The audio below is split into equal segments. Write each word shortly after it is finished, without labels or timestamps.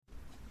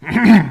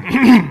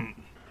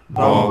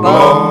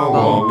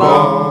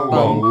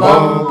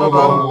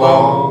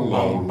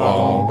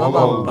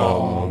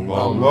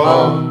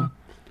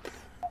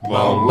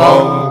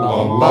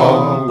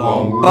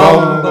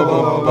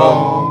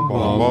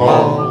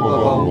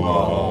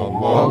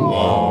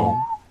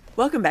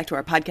Welcome back to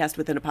our podcast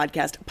within a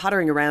podcast,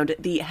 pottering around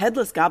the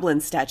headless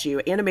goblin statue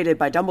animated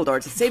by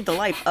Dumbledore to save the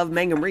life of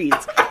Mangum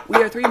Reeds. We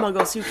are three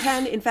muggles who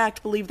can, in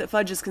fact, believe that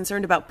Fudge is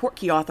concerned about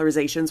portkey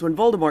authorizations when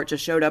Voldemort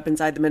just showed up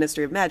inside the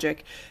Ministry of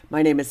Magic.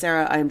 My name is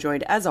Sarah. I am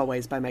joined, as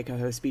always, by my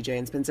co-hosts BJ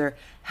and Spencer.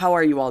 How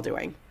are you all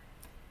doing?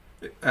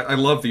 I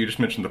love that you just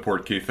mentioned the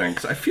portkey thing,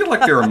 because I feel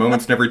like there are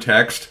moments in every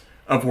text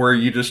of where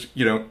you just,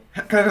 kind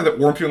of have that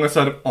warm feeling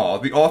inside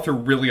of, the author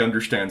really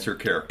understands her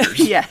characters.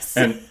 Yes.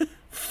 And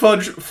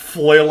Fudge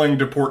flailing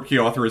to portkey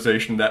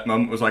authorization at that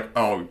moment was like,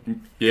 oh,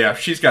 yeah,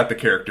 she's got the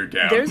character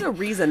down. There's a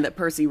reason that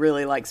Percy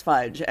really likes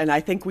Fudge, and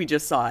I think we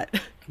just saw it.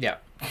 Yeah.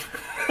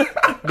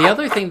 The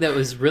other thing that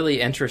was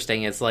really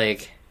interesting is,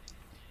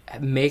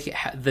 make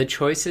the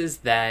choices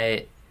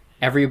that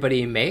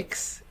everybody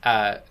makes,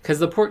 because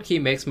the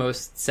portkey makes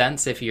most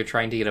sense if you're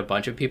trying to get a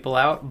bunch of people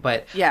out,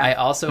 but yeah. I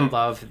also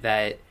love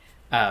that,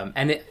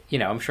 and it,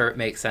 I'm sure it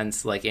makes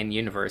sense, in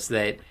universe,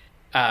 that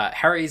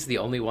Harry's the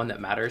only one that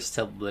matters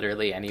to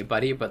literally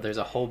anybody, but there's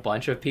a whole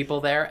bunch of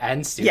people there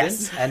and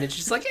students, and it's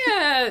just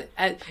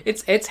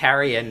it's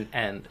Harry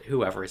and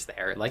whoever's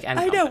there. And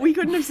I know, we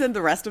couldn't have sent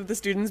the rest of the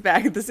students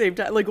back at the same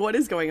time. What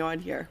is going on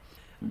here?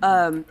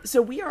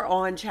 So we are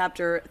on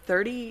chapter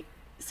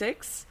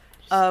 36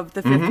 of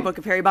the fifth book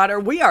of Harry Potter.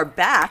 We are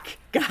back,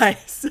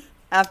 guys,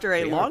 after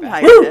a long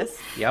hiatus.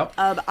 Yep.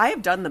 I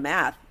have done the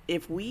math.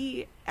 If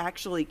we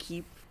actually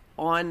keep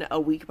on a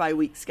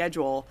week-by-week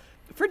schedule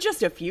for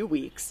just a few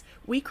weeks,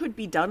 we could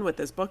be done with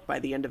this book by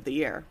the end of the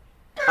year.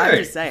 Hey. I'm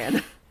just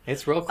saying.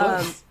 It's real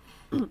close.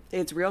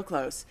 It's real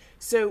close.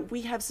 So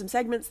we have some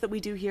segments that we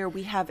do here.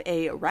 We have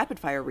a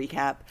rapid-fire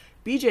recap,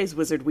 BJ's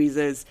Wizard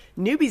Wheezes,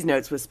 Newbie's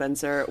Notes with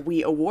Spencer.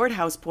 We award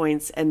house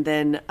points, and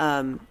then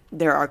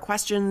there are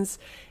questions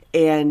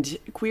and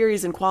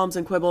queries and qualms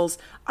and quibbles.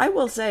 I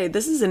will say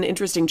this is an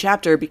interesting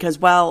chapter because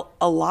while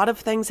a lot of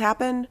things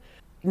happen,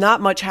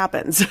 not much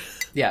happens.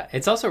 Yeah,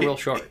 it's also real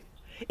short.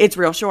 It's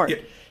real short.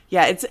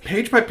 Yeah, it's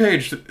page by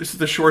page. This is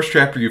the shortest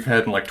chapter you've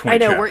had in 20 chapters. I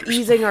know, we're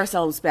easing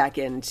ourselves back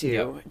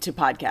into to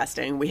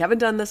podcasting. We haven't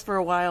done this for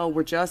a while.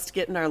 We're just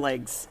getting our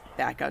legs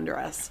back under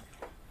us.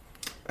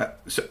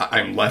 So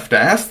I'm left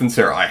asked, and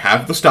Sarah, I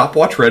have the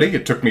stopwatch ready.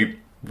 It took me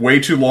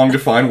way too long to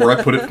find where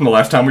I put it from the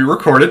last time we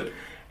recorded.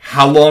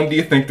 How long do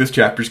you think this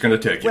chapter is going to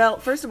take you? Well,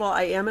 first of all,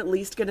 I am at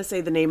least going to say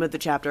the name of the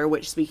chapter,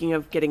 which, speaking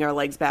of getting our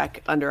legs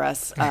back under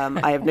us,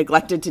 I have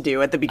neglected to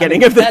do at the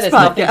beginning of this podcast. That has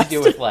nothing to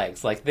do with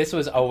legs. This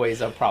was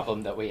always a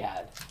problem that we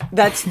had.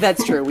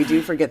 That's true. We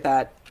do forget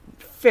that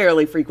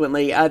fairly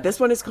frequently. This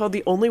one is called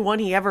The Only One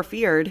He Ever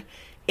Feared.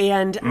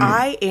 And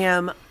I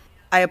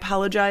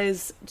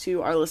apologize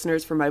to our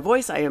listeners for my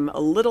voice. I am a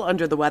little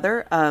under the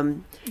weather.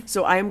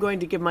 So I am going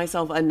to give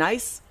myself a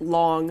nice,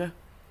 long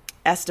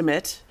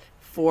estimate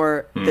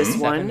for this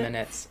 7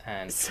 minutes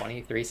and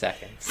 23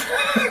 seconds.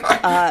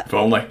 If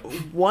only.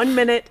 1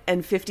 minute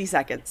and 50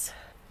 seconds.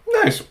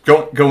 Nice.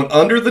 Going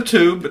under the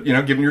tube, but,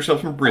 giving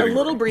yourself some breathing room. A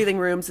little breathing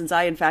room, since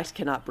I, in fact,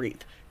 cannot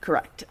breathe.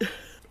 Correct.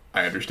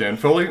 I understand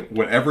fully.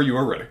 Whenever you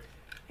are ready.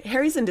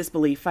 Harry's in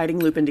disbelief, fighting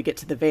Lupin to get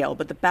to the Vale,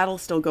 but the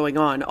battle's still going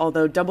on,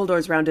 although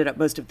Dumbledore's rounded up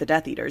most of the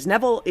Death Eaters.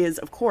 Neville is,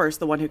 of course,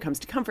 the one who comes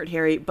to comfort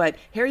Harry, but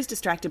Harry's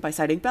distracted by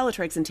sighting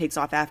Bellatrix and takes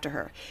off after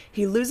her.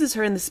 He loses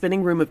her in the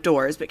spinning room of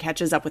doors, but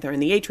catches up with her in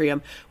the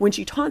atrium. When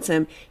she taunts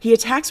him, he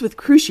attacks with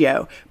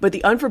Crucio, but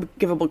the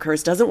unforgivable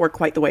curse doesn't work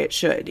quite the way it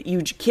should.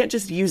 You can't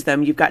just use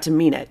them, you've got to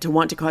mean it, to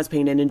want to cause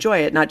pain and enjoy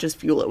it, not just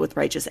fuel it with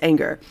righteous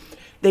anger.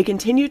 They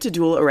continue to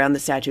duel around the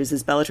statues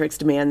as Bellatrix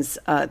demands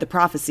the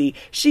prophecy.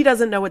 She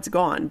doesn't know it's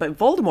gone, but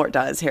Voldemort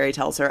does, Harry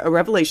tells her, a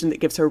revelation that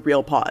gives her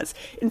real pause.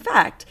 In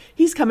fact,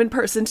 he's come in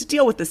person to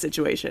deal with the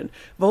situation.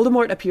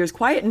 Voldemort appears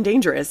quiet and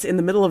dangerous in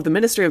the middle of the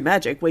Ministry of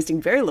Magic,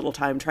 wasting very little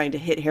time trying to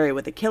hit Harry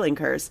with a killing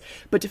curse.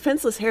 But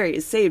defenseless Harry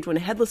is saved when a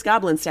headless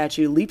goblin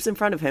statue leaps in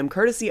front of him,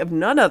 courtesy of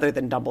none other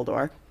than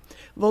Dumbledore.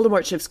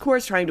 Voldemort shifts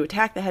course, trying to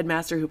attack the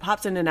headmaster, who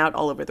pops in and out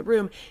all over the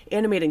room,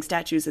 animating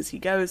statues as he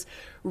goes,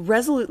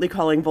 resolutely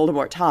calling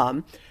Voldemort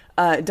Tom.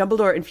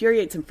 Dumbledore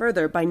infuriates him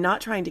further by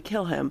not trying to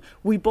kill him.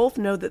 We both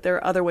know that there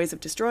are other ways of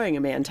destroying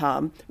a man,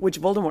 Tom,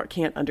 which Voldemort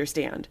can't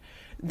understand.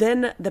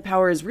 Then the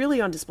power is really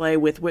on display,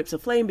 with whips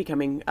of flame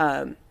becoming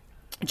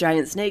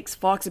giant snakes,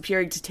 Fawkes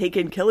appearing to take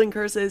in killing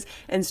curses,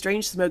 and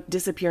strange smoke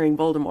disappearing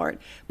Voldemort.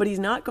 But he's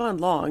not gone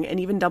long, and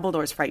even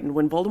Dumbledore's frightened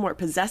when Voldemort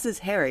possesses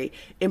Harry,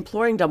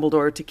 imploring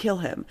Dumbledore to kill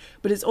him.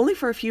 But it's only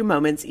for a few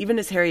moments, even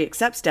as Harry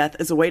accepts death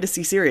as a way to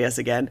see Sirius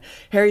again.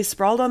 Harry's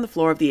sprawled on the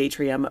floor of the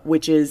atrium,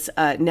 which is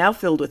now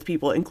filled with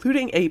people,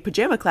 including a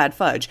pajama-clad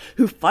Fudge,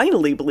 who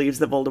finally believes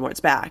that Voldemort's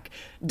back.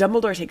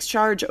 Dumbledore takes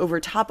charge over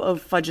top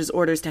of Fudge's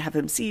orders to have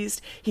him seized.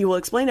 He will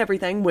explain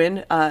everything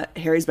when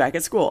Harry's back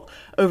at school.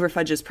 Over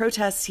Fudge's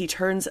protest, protests, he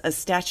turns a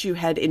statue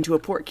head into a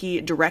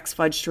portkey, directs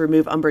Fudge to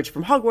remove Umbridge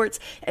from Hogwarts,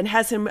 and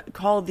has him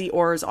call the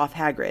Aurors off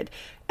Hagrid.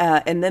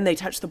 And then they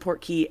touch the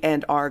portkey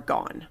and are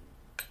gone.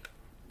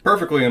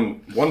 Perfectly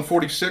in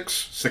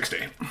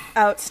 146.60.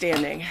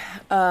 Outstanding.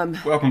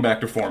 Welcome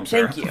back to form,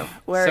 Sarah. Thank you.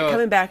 We're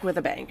coming back with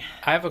a bang.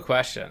 I have a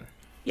question.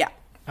 Yeah.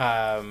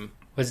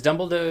 Was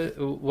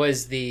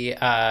the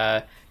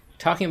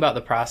talking about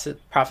the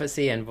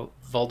prophecy and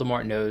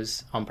Voldemort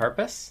knows on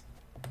purpose?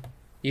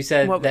 You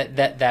said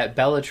that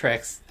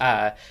Bellatrix,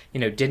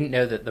 didn't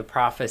know that the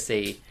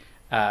prophecy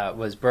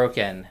was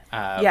broken,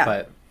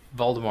 but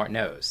Voldemort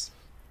knows.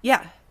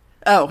 Yeah.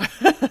 Oh.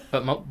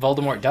 But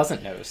Voldemort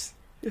doesn't knows.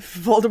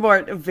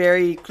 Voldemort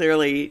very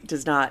clearly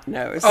does not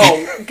know.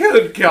 Oh,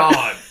 good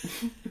God.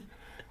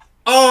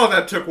 Oh,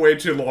 that took way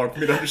too long for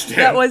me to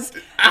understand. That was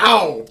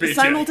BJ.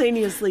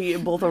 Simultaneously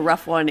both a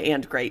rough one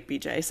and great,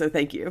 BJ. So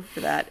thank you for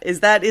that. Is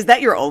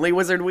that your only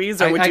Wizard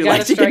Wheeze, or would you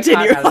like to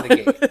continue out of the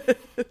gate.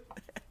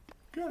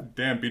 God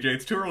damn, BJ,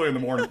 it's too early in the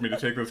morning for me to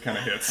take those kind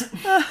of hits.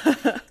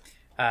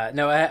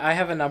 No, I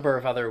have a number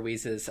of other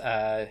Wheezes.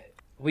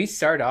 We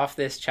start off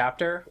this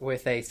chapter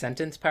with a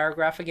sentence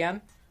paragraph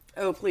again.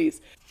 Oh, please.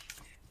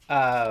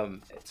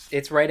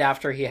 It's right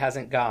after he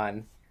hasn't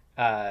gone.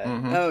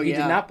 He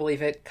did not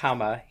believe it,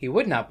 comma, he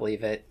would not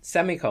believe it,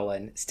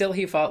 semicolon, still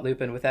he fought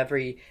Lupin with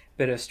every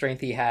bit of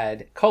strength he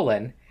had,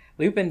 colon,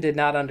 Lupin did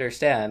not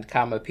understand,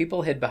 comma,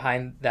 people hid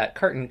behind that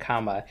curtain,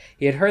 comma,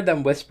 he had heard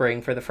them whispering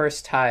for the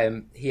first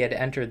time he had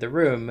entered the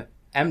room,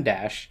 M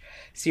dash,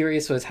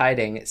 Sirius was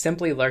hiding,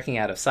 simply lurking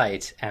out of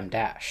sight, M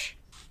dash.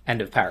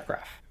 End of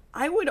paragraph.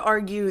 I would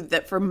argue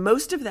that for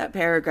most of that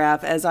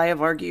paragraph, as I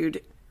have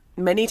argued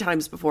many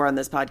times before on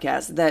this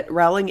podcast, that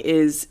Rowling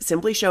is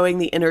simply showing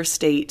the inner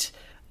state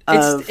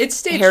of it's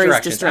stage Harry's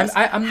directions. distress.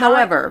 I'm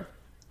however,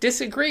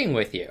 disagreeing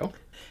with you.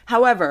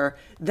 However,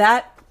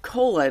 that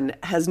colon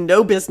has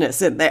no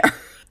business in there.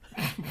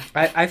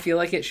 I feel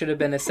like it should have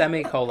been a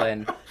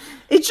semicolon.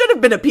 It should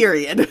have been a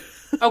period.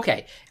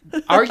 Okay,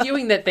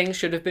 arguing that things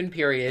should have been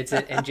periods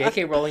in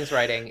J.K. Rowling's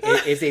writing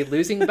is a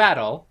losing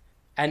battle,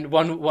 and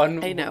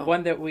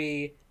one that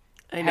we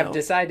have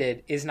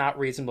decided is not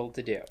reasonable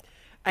to do.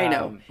 I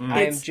know.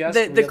 I'm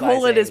just the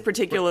colon is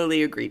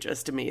particularly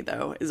egregious to me,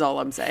 though, is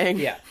all I'm saying.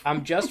 Yeah,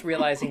 I'm just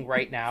realizing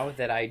right now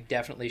that I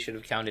definitely should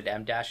have counted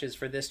M dashes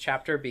for this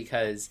chapter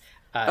because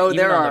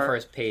even on the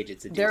first page,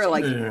 it's a doozy. There are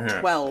like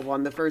 12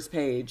 on the first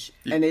page,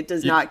 and it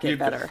does not get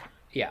better.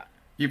 Yeah.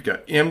 You've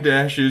got M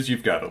dashes,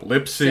 you've got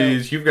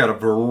ellipses, you've got a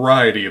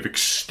variety of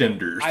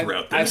extenders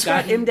throughout this.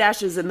 I've got M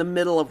dashes in the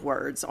middle of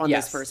words on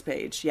this first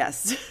page,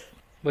 yes.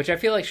 Which I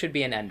feel like should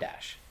be an N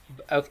dash.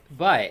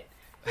 But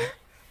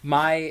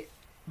my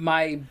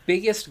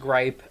biggest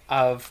gripe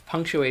of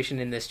punctuation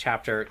in this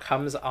chapter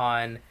comes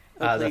on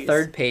the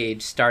third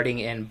page, starting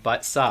in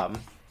but some.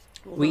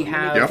 We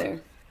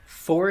have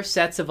 4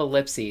 sets of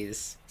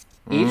ellipses,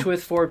 each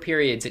with 4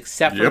 periods,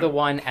 except for the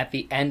one at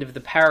the end of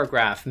the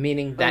paragraph,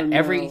 meaning that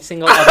every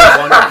single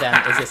other one of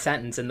them is a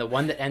sentence, and the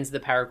one that ends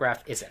the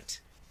paragraph isn't.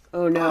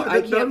 Oh no,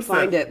 I can't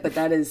find it, but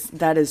that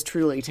is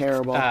truly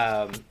terrible.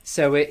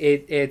 So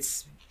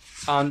it's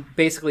on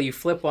basically you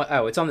flip one.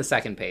 Oh, it's on the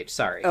second page.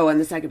 Sorry. Oh, on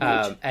the second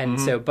page.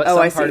 But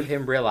some part of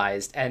him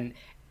realized, and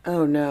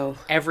oh no,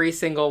 every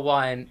single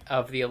one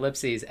of the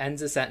ellipses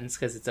ends a sentence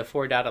because it's a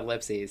 4-dot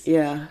ellipses.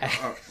 Yeah.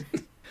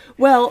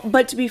 Well,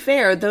 but to be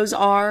fair, those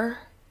are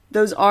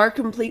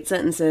complete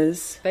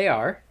sentences. They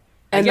are,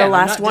 and the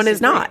last one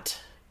is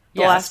not.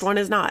 The last one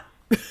is not.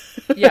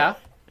 Yeah,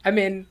 I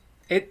mean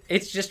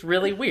it's just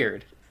really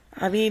weird.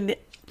 I mean,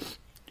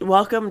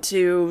 welcome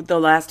to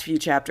the last few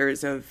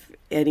chapters of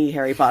any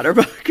Harry Potter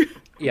book.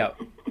 Yep.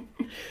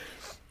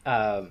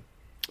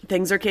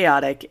 Things are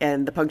chaotic,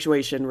 and the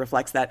punctuation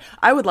reflects that.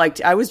 I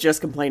was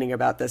just complaining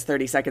about this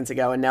 30 seconds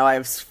ago, and now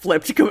I've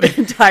flipped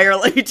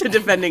entirely to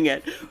defending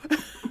it.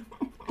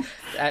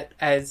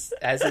 As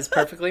is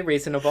perfectly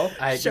reasonable.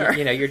 Sure.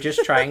 You're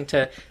just trying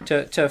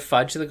to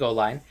fudge the goal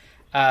line.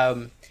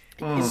 In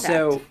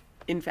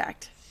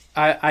fact,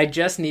 I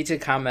just need to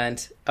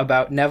comment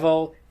about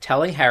Neville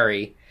telling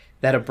Harry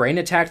that a brain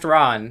attacked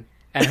Ron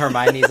and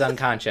Hermione's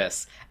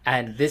unconscious.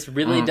 And this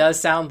really does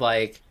sound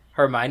like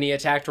Hermione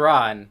attacked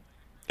Ron,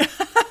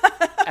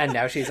 and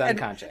now she's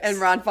unconscious. And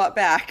Ron fought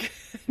back.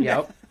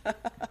 Yep.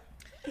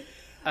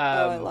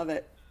 I love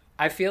it.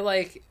 I feel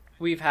like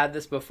we've had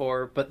this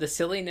before, but the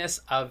silliness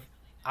of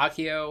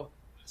Accio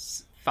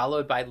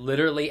followed by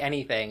literally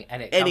anything,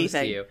 and it comes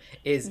to you,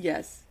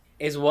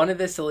 is one of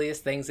the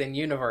silliest things in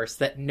universe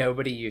that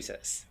nobody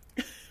uses.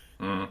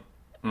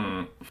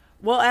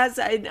 Well, as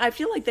I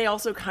feel like they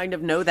also kind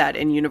of know that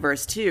in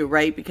universe too,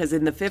 right? Because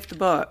in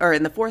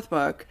the fourth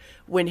book,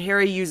 when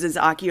Harry uses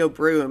Accio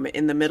Broom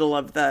in the middle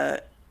of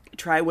the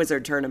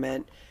Triwizard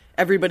tournament,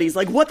 everybody's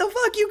like, "What the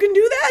fuck? You can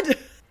do that?"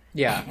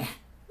 Yeah,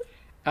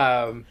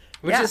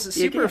 which is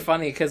super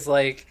funny because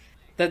like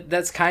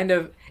that's kind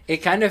of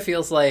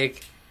feels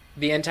like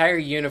the entire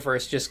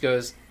universe just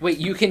goes, "Wait,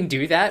 you can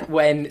do that?"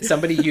 When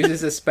somebody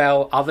uses a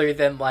spell other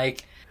than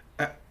like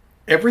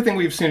Everything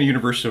we've seen in the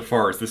universe so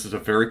far is this is a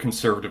very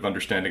conservative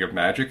understanding of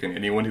magic, and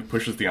anyone who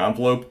pushes the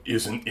envelope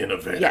is an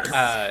innovator. Yes,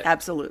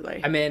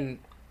 absolutely. I mean,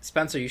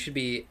 Spencer, you should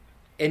be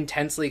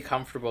intensely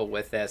comfortable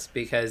with this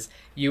because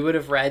you would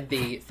have read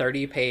the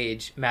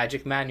 30-page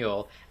magic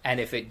manual, and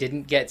if it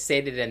didn't get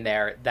stated in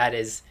there, that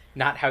is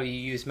not how you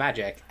use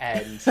magic.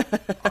 And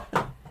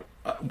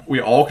we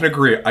all can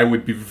agree I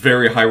would be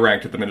very high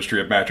ranked at the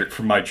Ministry of Magic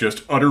for my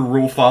just utter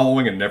rule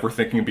following and never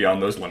thinking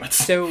beyond those limits.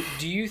 So,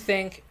 do you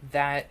think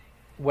that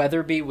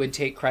Weatherby would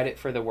take credit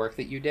for the work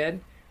that you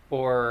did,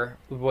 or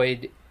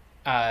would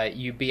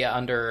you be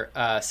under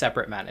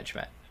separate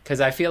management? Because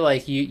I feel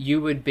like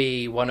you would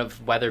be one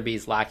of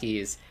Weatherby's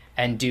lackeys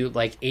and do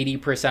like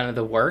 80% of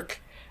the work,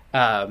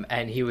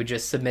 and he would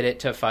just submit it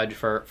to Fudge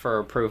for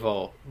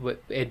approval.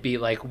 It'd be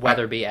like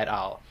Weatherby et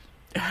al.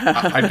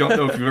 I don't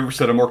know if you've ever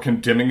said a more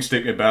condemning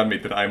statement about me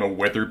that I'm a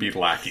Weatherby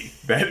lackey.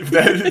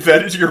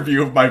 That is your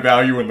view of my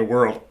value in the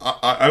world.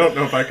 I don't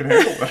know if I can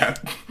handle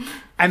that.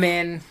 I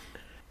mean,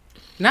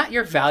 not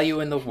your value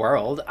in the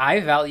world.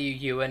 I value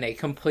you in a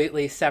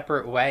completely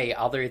separate way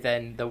other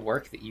than the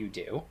work that you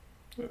do.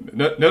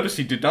 Notice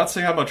he did not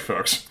say how much,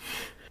 folks.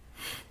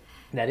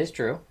 That is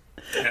true.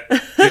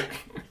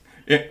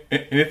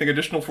 Anything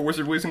additional for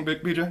Wizard Wheezing,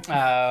 BJ?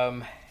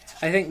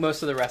 I think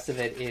most of the rest of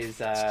it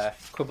is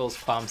quibbles,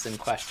 qualms, and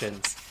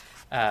questions.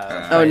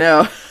 Oh,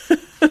 no.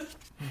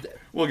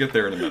 We'll get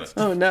there in a minute.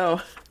 Oh,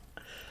 no.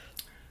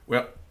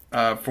 Well,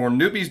 for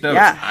Newbie's notes,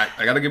 I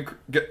gotta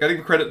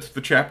give credit to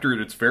the chapter at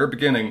its very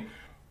beginning.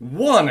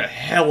 One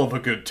hell of a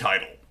good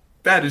title.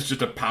 That is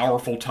just a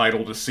powerful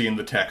title to see in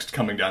the text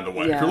coming down the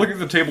way. Yeah. If you're looking at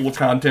the table of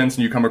contents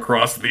and you come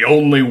across the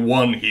only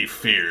one he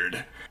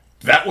feared,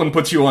 that one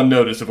puts you on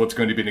notice of what's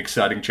going to be an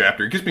exciting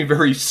chapter. It gives me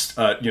very,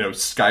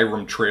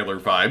 Skyrim trailer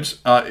vibes.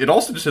 It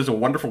also just has a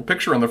wonderful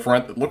picture on the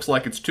front that looks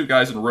like it's two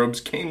guys in robes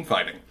cane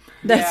fighting.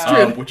 That's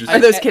true. Which is, Are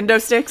those kendo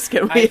sticks?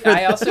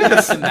 I also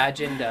just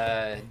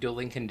imagined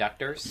dueling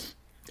conductors.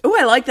 Oh,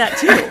 I like that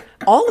too.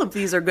 All of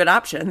these are good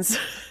options.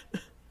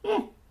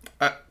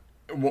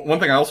 One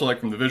thing I also like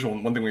from the visual,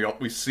 and one thing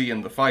we see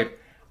in the fight,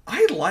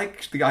 I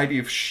like the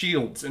idea of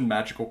shields in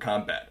magical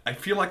combat. I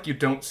feel like you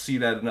don't see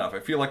that enough.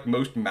 I feel like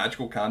most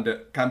magical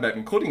combat,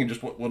 including in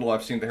just what little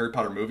I've seen in the Harry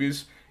Potter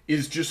movies,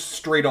 is just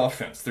straight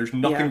offense. There's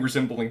nothing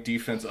resembling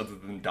defense other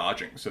than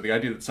dodging. So the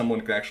idea that someone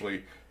can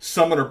actually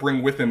summon or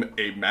bring with him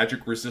a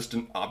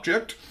magic-resistant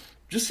object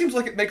just seems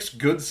like it makes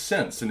good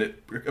sense, and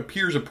it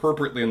appears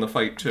appropriately in the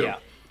fight, too.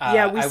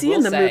 Yeah, we see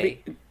in the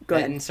movie... Go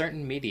ahead. In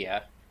certain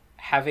media,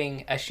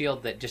 having a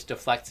shield that just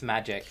deflects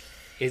magic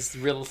is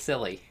real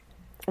silly.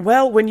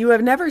 Well, when you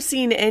have never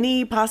seen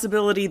any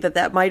possibility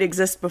that might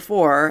exist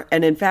before,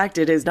 and in fact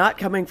it is not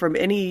coming from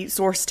any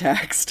source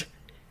text,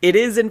 it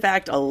is in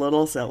fact a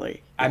little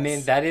silly. I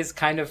mean, that is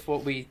kind of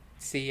what we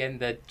see in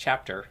the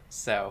chapter,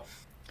 so...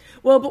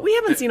 Well, but we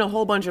haven't seen a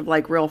whole bunch of,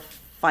 like, real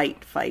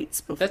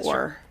fights before.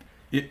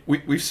 That's true.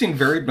 We've seen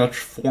very much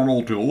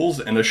formal duels,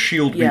 and a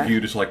shield we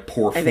viewed as, like,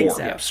 poor form. I think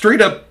so.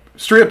 Straight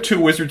up two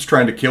wizards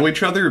trying to kill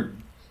each other.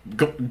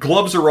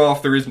 Gloves are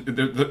off. There's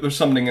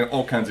summoning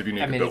all kinds of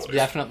unique abilities. It's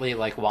definitely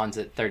like wands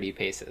at 30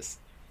 paces.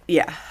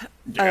 Yeah.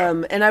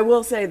 And I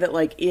will say that,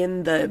 like,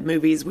 in the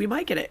movies, we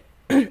might get it.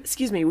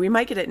 Excuse me, we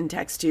might get it in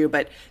text too,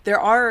 but there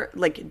are,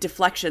 like,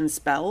 deflection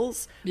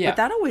spells. Yeah. But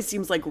that always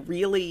seems, like,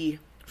 really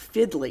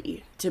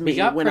fiddly to me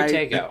when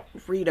I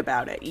read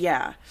about it.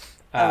 Yeah.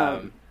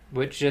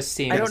 Which just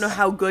seems... I don't know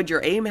how good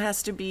your aim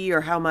has to be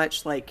or how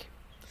much, like...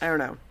 I don't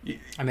know.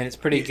 I mean, it's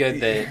pretty good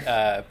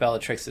that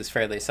Bellatrix is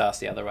fairly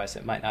saucy, otherwise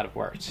it might not have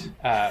worked.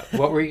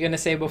 What were you going to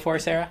say before,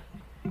 Sarah?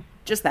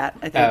 Just that,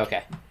 I think. Oh,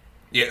 okay.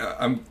 Yeah,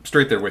 I'm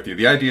straight there with you.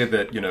 The idea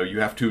that, you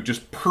have to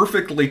just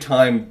perfectly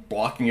time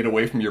blocking it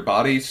away from your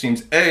body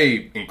seems,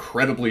 A,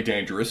 incredibly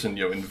dangerous and,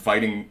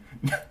 inviting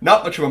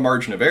not much of a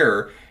margin of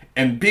error,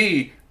 and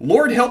B,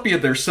 Lord help you,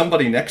 there's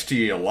somebody next to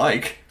you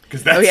like,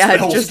 because that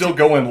spell's still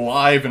going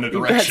live in a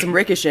direction. You've got some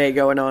ricochet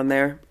going on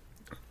there.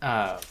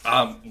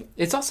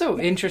 It's also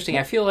interesting.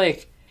 I feel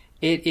like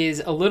it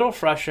is a little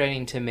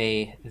frustrating to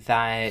me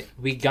that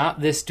we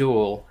got this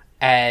duel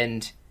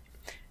and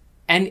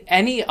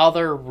any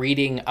other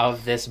reading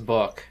of this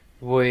book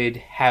would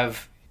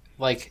have,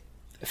 like,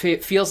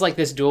 it feels like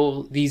these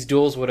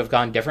duels would have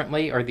gone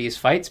differently, or these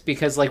fights,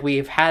 because, like,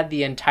 we've had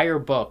the entire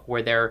book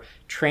where they're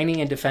training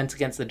in defense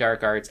against the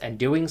dark arts and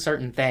doing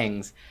certain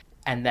things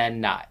and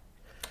then not.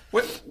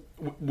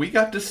 We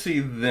got to see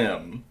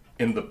them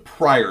in the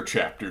prior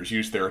chapters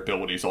use their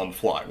abilities on the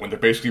fly, when they're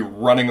basically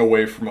running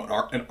away from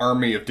an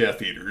army of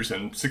Death Eaters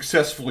and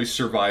successfully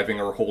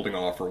surviving or holding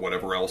off or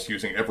whatever else,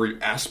 using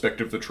every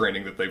aspect of the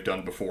training that they've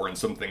done before and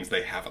some things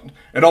they haven't.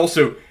 And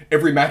also,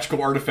 every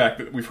magical artifact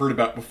that we've heard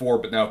about before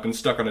but now have been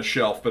stuck on a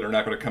shelf but are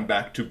not going to come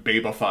back to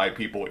babify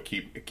people at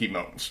key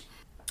moments.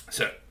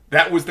 So,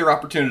 that was their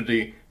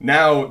opportunity.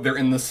 Now they're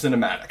in the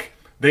cinematic.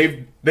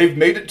 They've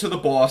made it to the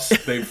boss.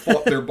 They've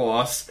fought their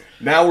boss.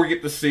 Now we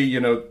get to see,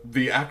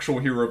 the actual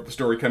hero of the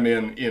story come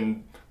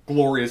in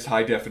glorious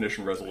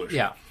high-definition resolution.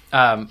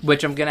 Yeah,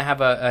 which I'm going to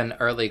have an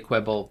early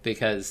quibble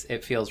because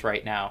it feels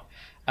right now.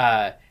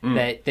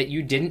 that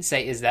you didn't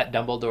say is that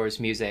Dumbledore's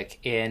music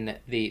in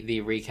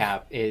the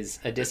recap is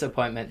a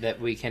disappointment that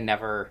we can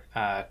never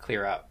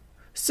clear up.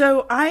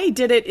 So I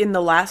did it in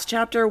the last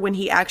chapter when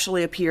he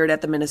actually appeared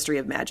at the Ministry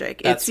of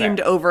Magic. That's it seemed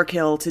fair.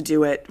 Overkill to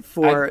do it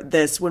for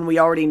this when we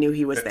already knew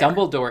he was there.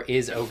 Dumbledore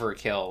is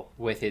overkill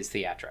with his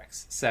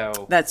theatrics.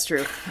 So That's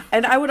true.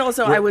 And I would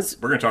also, We're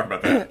going to talk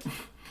about that.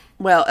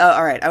 Well,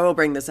 all right, I will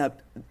bring this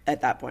up at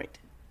that point.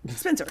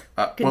 Spencer,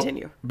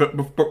 continue. But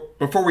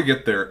before we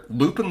get there,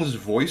 Lupin's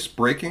voice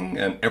breaking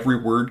and every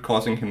word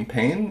causing him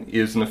pain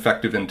is an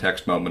effective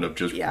in-text moment of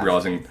just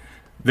realizing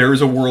there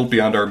is a world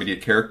beyond our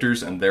immediate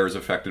characters, and they're as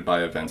affected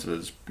by events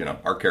as,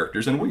 our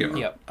characters and we are.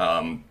 Yep.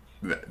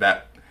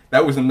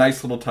 That was a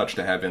nice little touch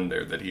to have in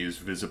there, that he is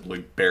visibly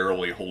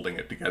barely holding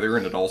it together,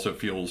 and it also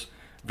feels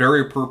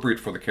very appropriate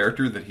for the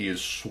character that he is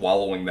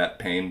swallowing that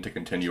pain to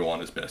continue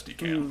on as best he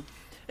can.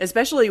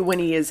 Especially when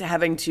he is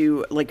having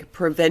to,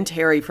 prevent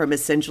Harry from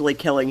essentially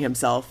killing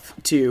himself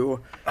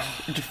to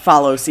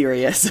follow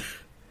Sirius.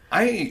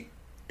 I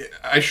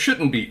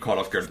shouldn't be caught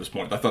off guard at this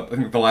point. I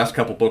think the last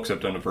couple books have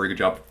done a very good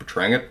job of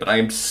portraying it, but I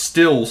am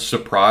still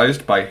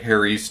surprised by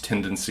Harry's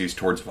tendencies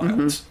towards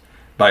violence.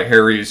 By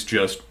Harry's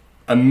just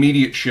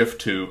immediate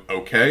shift to,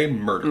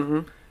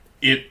 murder.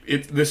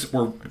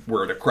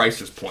 We're at a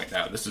crisis point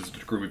now. This is a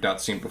degree we've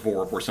not seen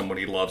before, where someone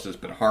he loves has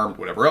been harmed,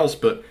 whatever else,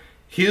 but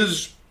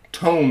his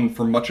tone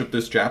for much of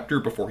this chapter,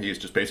 before he is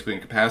just basically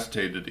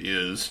incapacitated,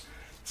 is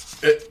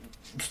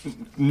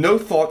no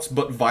thoughts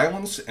but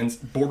violence and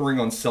bordering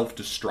on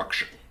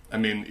self-destruction. I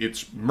mean,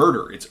 it's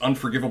murder, it's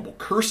unforgivable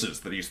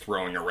curses that he's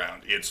throwing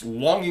around, it's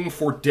longing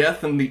for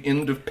death and the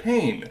end of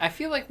pain. I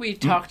feel like we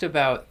talked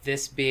about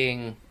this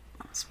being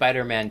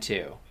Spider-Man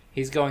 2.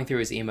 He's going through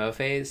his emo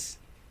phase,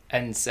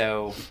 and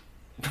so...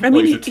 I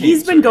mean,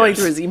 he's been going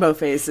through his emo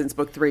phase since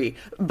book 3,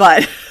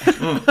 but...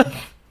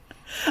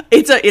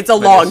 It's a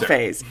long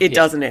phase. It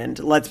doesn't end,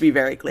 let's be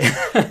very clear.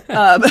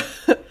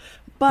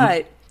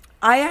 But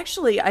I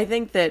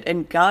think that,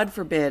 and God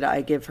forbid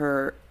I give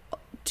her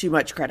too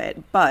much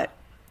credit, but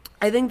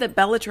I think that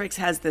Bellatrix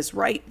has this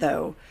right,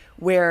 though,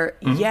 where,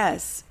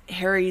 yes,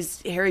 Harry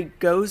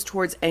goes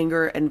towards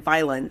anger and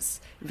violence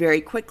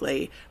very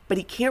quickly, but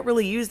he can't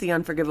really use the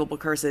unforgivable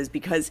curses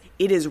because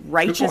it is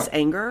righteous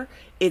anger.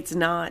 It's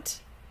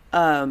not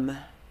some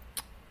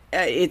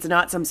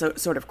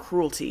sort of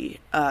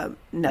cruelty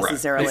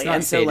necessarily. Right. It's not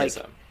and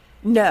sadism.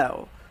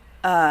 No.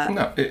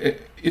 No,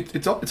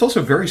 it's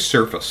also very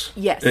surface.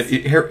 Yes.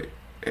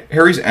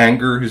 Harry's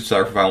anger, his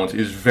desire for violence,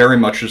 is very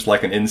much just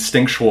like an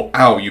instinctual,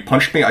 ow, you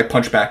punched me, I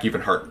punch back even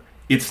harder.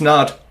 It's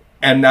not,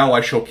 and now I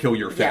shall kill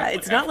your family. Yeah,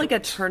 it's not like a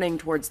turning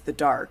towards the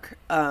dark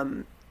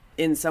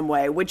in some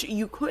way, which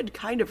you could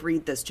kind of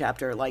read this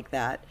chapter like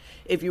that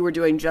if you were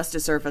doing just a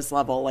surface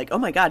level, like, oh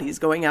my god, he's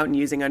going out and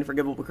using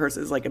unforgivable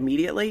curses,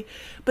 immediately.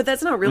 But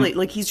that's not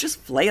really, he's just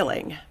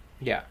flailing.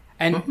 Yeah.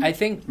 And I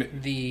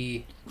think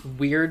the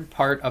weird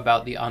part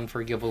about the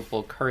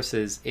unforgivable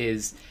curses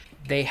is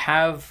they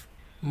have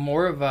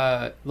more of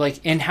a,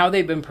 in how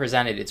they've been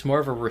presented, it's more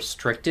of a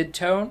restricted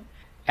tone,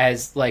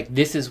 as,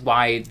 this is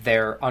why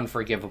they're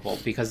unforgivable,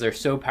 because they're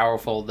so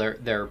powerful,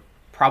 they're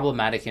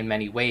problematic in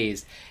many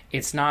ways.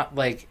 It's not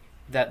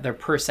that they're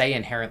per se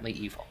inherently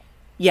evil.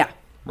 Yeah.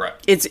 Right.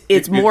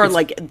 It's more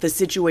the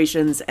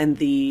situations and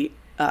the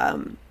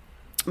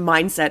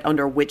mindset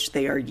under which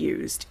they are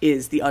used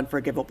is the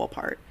unforgivable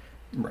part.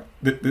 Right.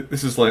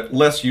 This is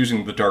less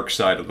using the dark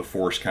side of the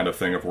Force kind of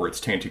thing of where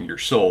it's tainting your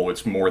soul.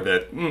 It's more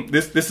that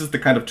this is the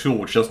kind of tool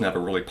which doesn't have a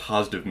really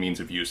positive means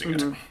of using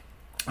it.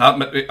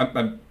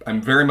 I'm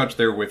very much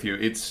there with you.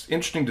 It's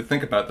interesting to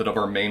think about that of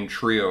our main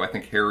trio, I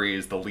think Harry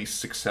is the least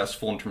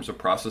successful in terms of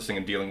processing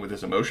and dealing with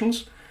his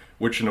emotions,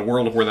 which in a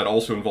world where that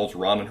also involves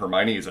Ron and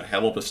Hermione is a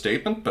hell of a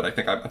statement, but I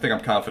think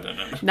I'm confident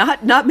in it.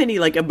 Not many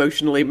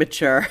emotionally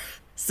mature,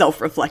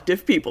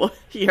 self-reflective people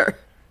here.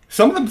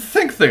 Some of them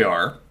think they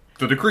are.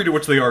 The degree to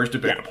which they are is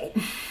debatable.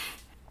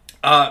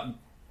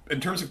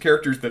 In terms of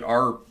characters that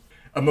are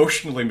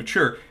emotionally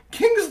mature,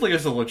 Kingsley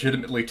is a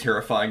legitimately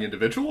terrifying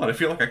individual, and I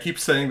feel like I keep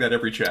saying that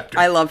every chapter.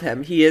 I love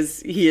him. He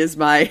is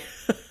my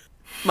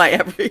my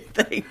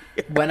everything.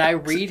 When I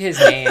read his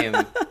name,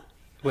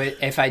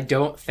 if I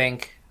don't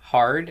think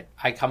hard,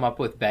 I come up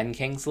with Ben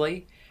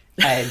Kingsley.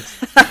 And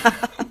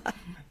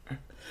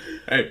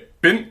hey,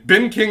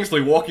 Ben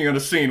Kingsley walking on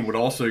a scene would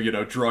also,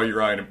 draw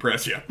your eye and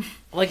impress you.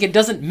 It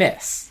doesn't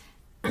miss.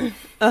 It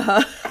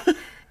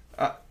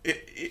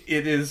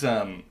is.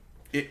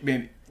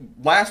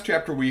 Last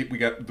chapter we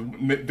got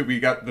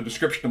the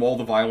description of all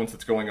the violence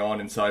that's going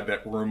on inside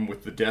that room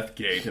with the death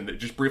gate, and it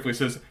just briefly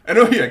says, and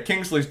oh yeah,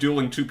 Kingsley's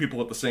dueling 2 people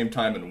at the same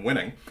time and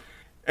winning.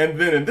 And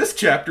then in this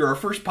chapter, our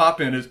first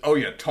pop in is, oh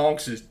yeah,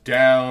 Tonks is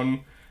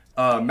down.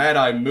 Mad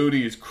Eye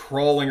Moody is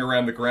crawling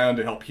around the ground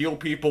to help heal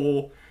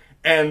people.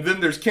 And then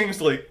there's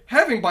Kingsley,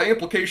 having by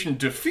implication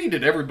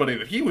defeated everybody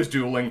that he was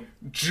dueling,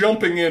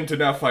 jumping in to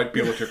now fight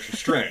Bellatrix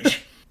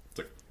Lestrange. It's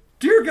like,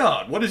 dear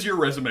God, what is your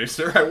resume,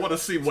 sir? I want to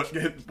see what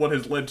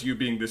has led to you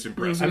being this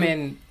impressive. I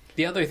mean,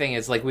 the other thing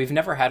is, we've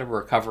never had a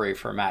recovery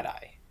for Mad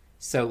Eye.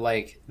 So,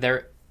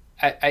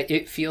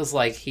 it feels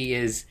like he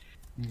is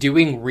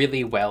doing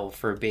really well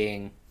for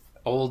being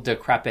old,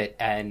 decrepit,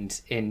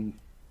 and in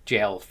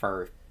jail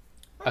for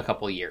a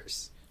couple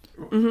years.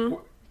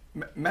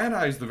 Mad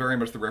Eye is very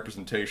much the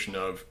representation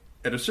of,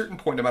 at a certain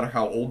point, no matter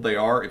how old they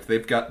are, if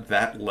they've got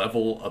that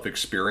level of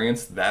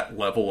experience, that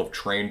level of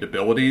trained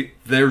ability,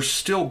 they're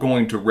still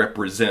going to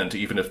represent,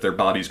 even if their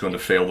body's going to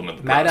fail them in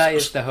the process. Mad Eye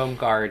is the home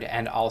guard,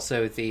 and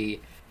also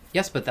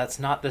yes, but that's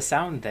not the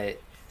sound that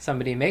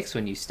somebody makes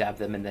when you stab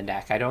them in the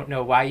neck. I don't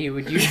know why you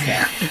would use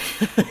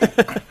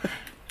that.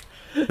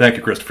 Thank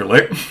you, Christopher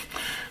Lake.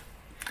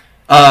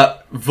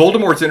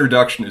 Voldemort's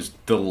introduction is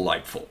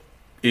delightful.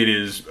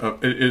 It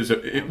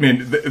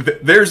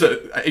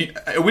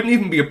wouldn't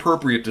even be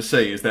appropriate to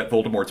say is that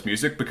Voldemort's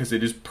music, because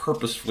it is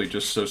purposefully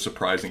just so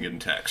surprising in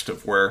text,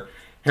 of where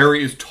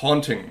Harry is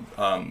taunting,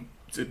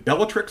 is it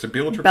Bellatrix or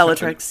Bellatrix?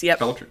 Bellatrix, yep.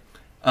 Bellatrix.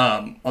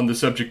 On the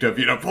subject of,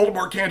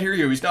 Voldemort can't hear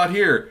you, he's not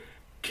here.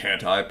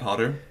 Can't I,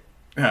 Potter?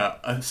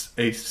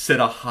 Said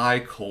a high,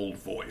 cold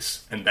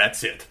voice. And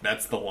that's it.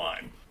 That's the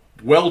line.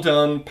 Well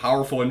done,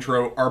 powerful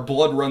intro. Our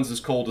blood runs as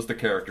cold as the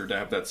character to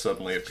have that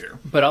suddenly appear.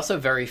 But also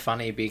very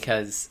funny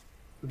because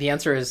the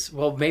answer is,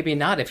 well, maybe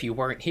not if you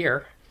weren't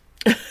here.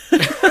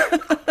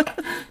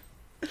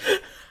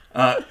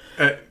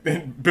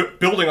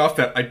 Building off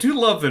that, I do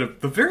love that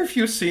of the very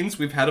few scenes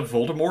we've had of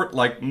Voldemort,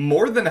 like,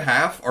 more than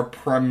half are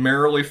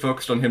primarily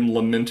focused on him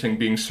lamenting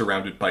being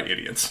surrounded by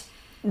idiots.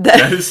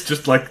 That is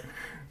just like...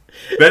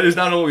 That is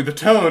not only the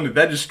tone,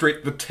 that is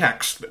straight the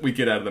text that we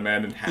get out of the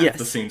man in half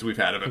the scenes we've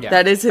had of him. Yeah.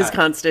 That is his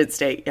constant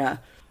state, yeah.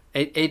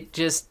 It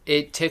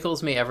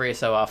tickles me every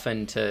so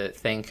often to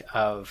think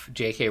of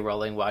J.K.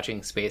 Rowling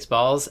watching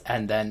Spaceballs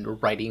and then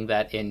writing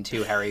that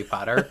into Harry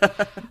Potter.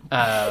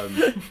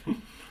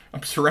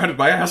 I'm surrounded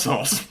by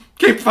assholes.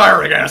 Keep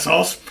firing,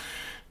 assholes!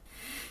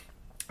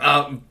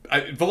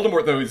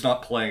 Voldemort, though, is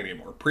not playing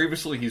anymore.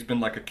 Previously, he's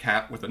been like a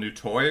cat with a new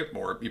toy,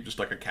 or even just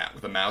like a cat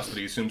with a mouse that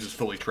he assumes is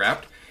fully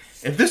trapped.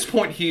 At this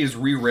point, he has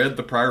reread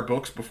the prior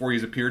books before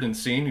he's appeared in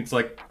scene. He's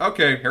like,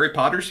 okay, Harry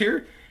Potter's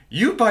here.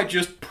 You, by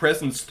just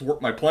presence,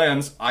 thwart my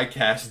plans. I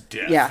cast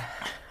death. Yeah.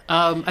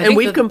 And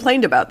we've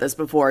complained about this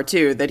before,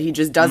 too, that he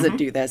just doesn't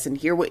do this. And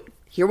here we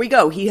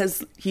go. He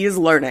is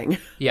learning.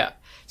 Yeah.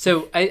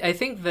 So I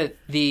think that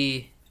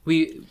the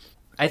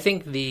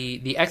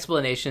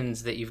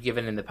explanations that you've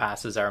given in the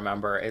past, as I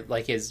remember,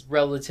 is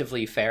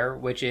relatively fair,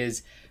 which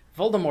is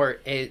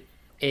Voldemort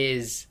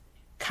is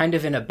kind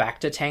of in a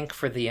Bacta tank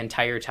for the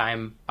entire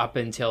time up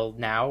until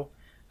now.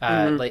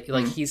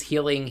 He's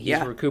healing, he's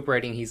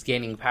recuperating, he's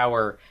gaining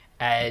power,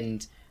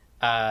 and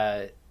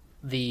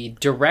the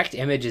direct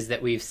images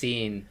that we've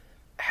seen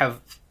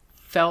have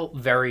felt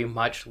very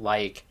much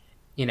like,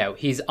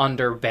 he's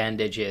under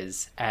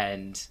bandages,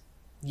 and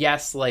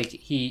yes,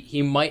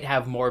 he might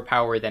have more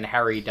power than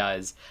Harry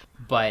does,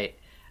 but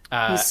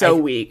he's so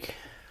weak.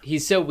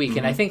 He's so weak,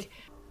 and I think,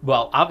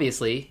 well,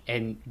 obviously,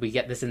 and we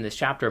get this in this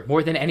chapter,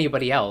 more than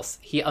anybody else,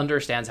 he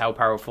understands how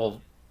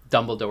powerful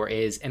Dumbledore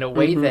is in a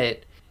way that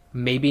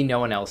maybe no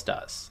one else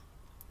does.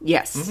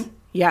 Yes.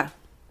 Yeah.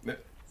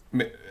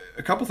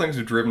 A couple things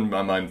have driven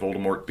my mind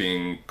Voldemort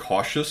being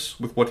cautious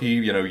with what he,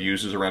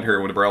 uses around Harry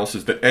or whatever else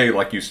is that, A,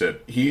 like you said,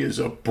 he is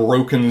a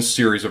broken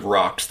series of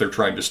rocks they're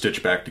trying to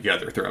stitch back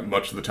together throughout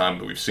much of the time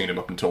that we've seen him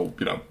up until,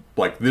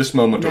 this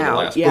moment of the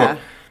last book.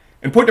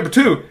 And point number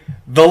 2,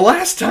 the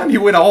last time he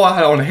went all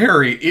out on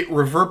Harry, it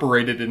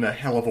reverberated in a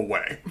hell of a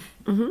way.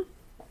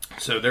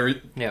 So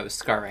it was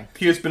scarring.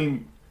 He has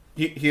been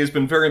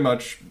very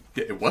much...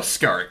 It was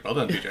scarring. Well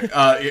done, BJ.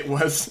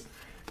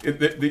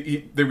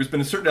 There has been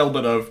a certain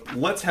element of,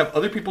 let's have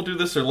other people do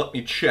this, or let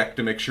me check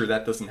to make sure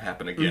that doesn't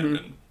happen again.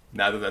 And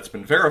now that that's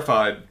been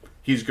verified,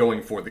 he's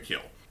going for the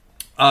kill.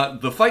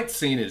 The fight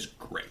scene is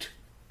great.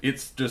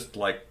 It's just,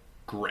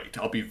 great.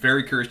 I'll be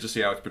very curious to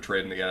see how it's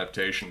portrayed in the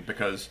adaptation,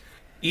 because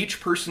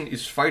each person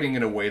is fighting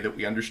in a way that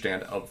we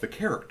understand of the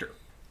character.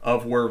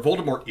 Of where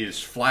Voldemort is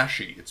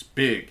flashy, it's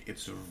big,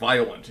 it's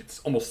violent, it's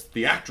almost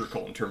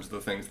theatrical in terms of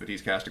the things that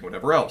he's casting,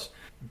 whatever else.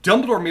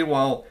 Dumbledore,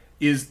 meanwhile,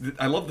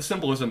 I love the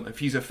symbolism of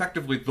he's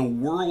effectively, the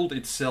world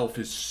itself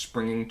is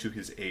springing to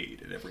his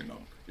aid at every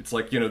moment. It's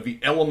like, the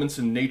elements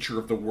and nature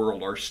of the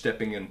world are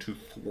stepping in to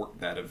thwart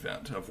that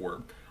event, of where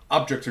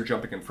objects are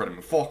jumping in front of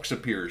him. Fawkes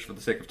appears for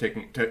the sake of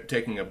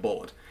taking a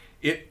bullet.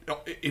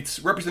 It's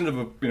representative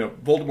of,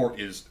 Voldemort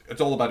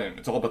it's all about him.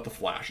 It's all about the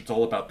flash. It's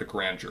all about the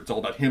grandeur. It's all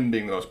about him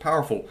being the most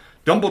powerful.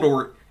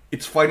 Dumbledore,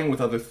 it's fighting with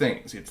other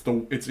things. It's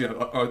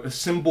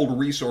assembled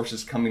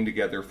resources coming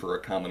together for a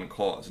common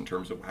cause in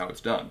terms of how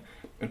it's done.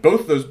 And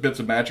both of those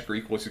bits of magic are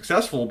equally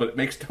successful, but it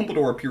makes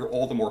Dumbledore appear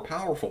all the more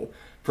powerful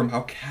from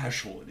how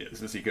casual it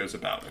is as he goes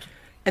about it.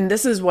 And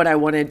this is what I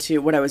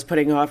was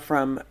putting off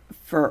from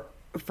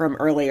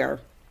earlier,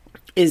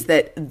 is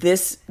that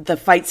the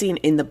fight scene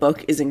in the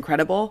book is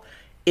incredible.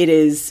 It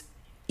is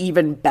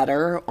even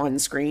better on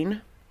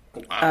screen.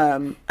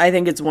 Wow. I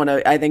think it's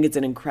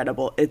an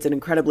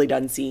incredibly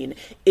done scene.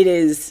 It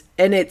is,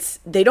 and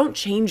they don't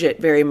change it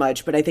very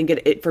much, but I think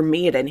it for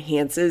me, it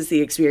enhances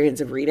the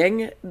experience of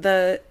reading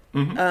the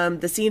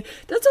the scene.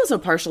 That's also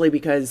partially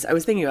because I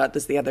was thinking about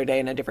this the other day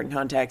in a different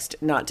context,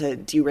 not to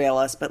derail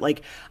us, but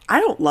like, I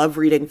don't love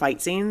reading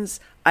fight scenes.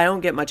 I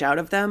don't get much out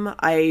of them.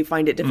 I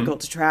find it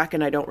difficult to track,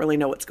 and I don't really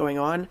know what's going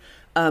on.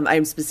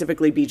 I'm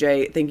specifically,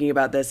 BJ, thinking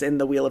about this in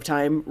the Wheel of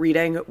Time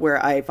reading,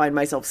 where I find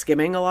myself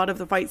skimming a lot of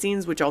the fight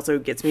scenes, which also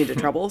gets me into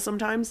trouble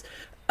sometimes.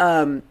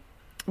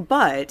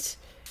 But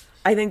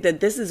I think that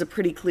this is a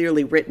pretty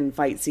clearly written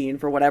fight scene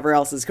for whatever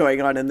else is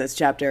going on in this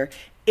chapter.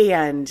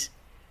 And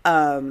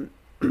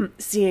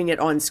seeing it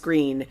on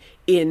screen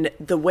in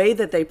the way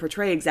that they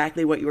portray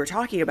exactly what you were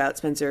talking about,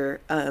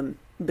 Spencer,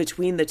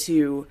 between the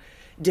two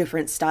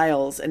different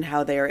styles and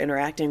how they are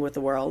interacting with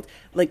the world,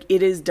 like,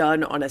 it is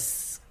done on a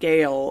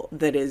scale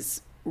that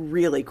is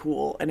really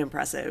cool and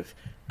impressive.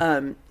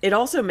 It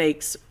also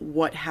makes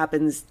what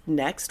happens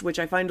next, which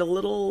I find a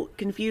little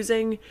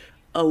confusing,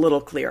 a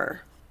little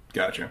clearer.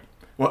 Gotcha.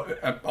 Well,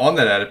 on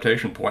that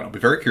adaptation point, I'll be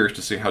very curious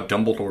to see how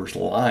Dumbledore's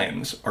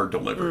lines are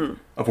delivered.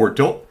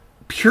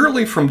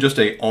 Purely from just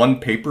a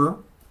on-paper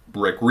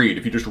read,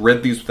 if you just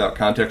read these without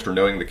context or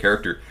knowing the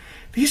character,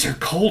 these are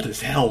cold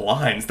as hell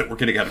lines that we're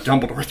getting out of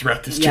Dumbledore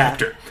throughout this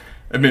chapter.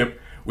 I mean,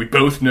 we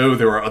both know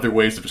there are other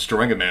ways of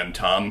destroying a man,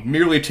 Tom.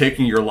 Merely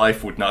taking your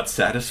life would not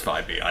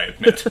satisfy me, I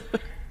admit.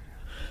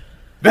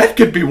 That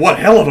could be one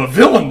hell of a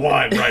villain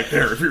line right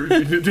there, if you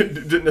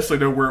didn't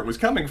necessarily know where it was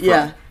coming from.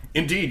 Yeah.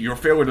 Indeed, your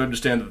failure to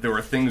understand that there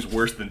are things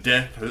worse than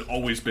death has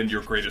always been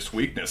your greatest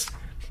weakness.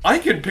 I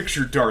can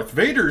picture Darth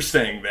Vader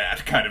saying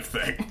that kind of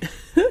thing.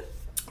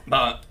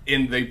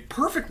 And they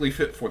perfectly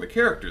fit for the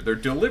character. They're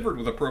delivered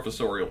with a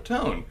professorial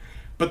tone,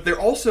 but they're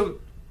also...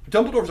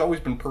 Dumbledore's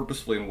always been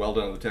purposefully and well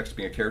done in the text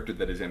being a character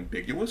that is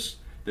ambiguous,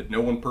 that no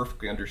one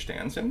perfectly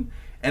understands him,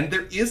 and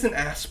there is an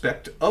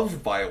aspect of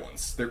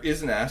violence. There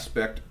is an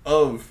aspect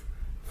of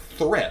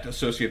threat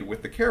associated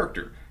with the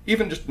character.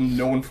 Even just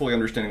no one fully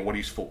understanding what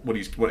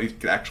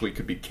he actually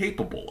could be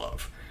capable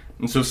of.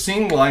 And so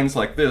seeing lines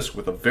like this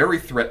with a very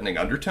threatening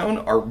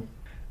undertone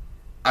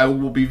I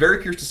will be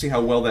very curious to see how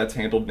well that's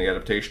handled in the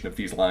adaptation if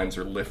these lines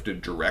are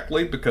lifted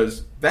directly,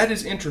 because that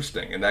is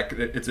interesting, and that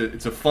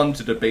it's a fun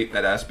to debate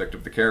that aspect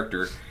of the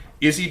character.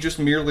 Is he just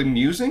merely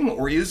musing,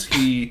 or is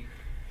he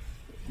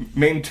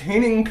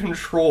maintaining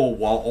control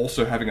while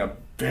also having a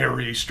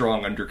very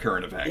strong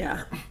undercurrent of anger?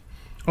 Yeah.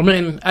 I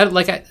mean,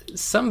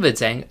 some of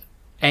it's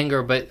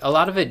anger, but a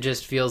lot of it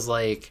just feels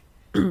like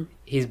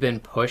he's been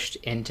pushed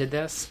into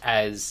this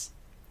as,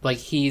 like,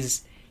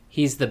 he's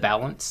the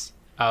balance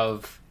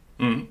of...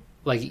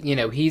 Like, you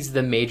know, he's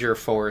the major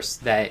force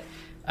that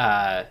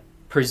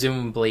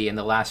presumably in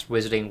the last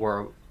Wizarding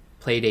War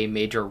played a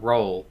major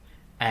role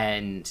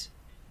and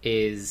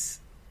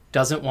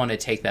doesn't want to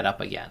take that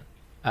up again.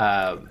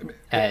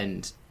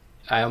 And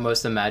I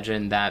almost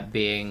imagine that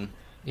being,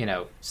 you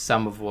know,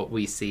 some of what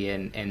we see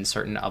in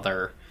certain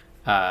other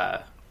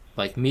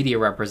like media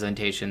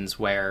representations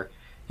where,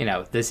 you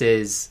know, this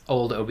is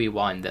old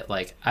Obi-Wan that,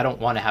 like, I don't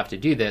want to have to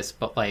do this,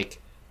 but, like,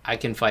 I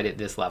can fight at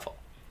this level.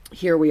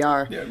 Here we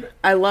are. Yeah.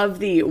 I love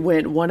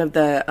when one of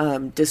the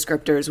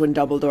descriptors when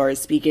Dumbledore is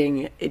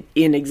speaking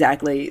in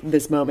exactly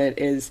this moment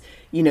is,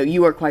 you know,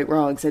 you are quite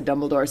wrong, said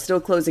Dumbledore,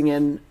 still closing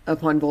in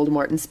upon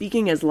Voldemort and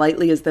speaking as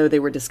lightly as though they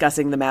were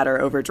discussing the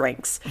matter over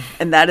drinks.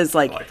 And that is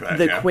like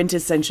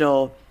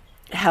quintessential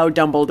how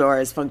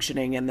Dumbledore is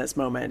functioning in this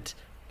moment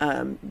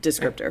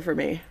descriptor for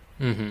me.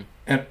 Mm-hmm.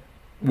 And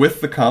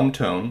with the calm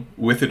tone,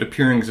 with it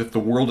appearing as if the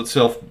world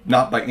itself,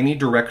 not by any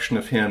direction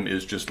of him,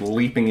 is just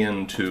leaping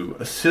in to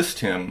assist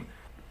him,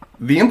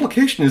 the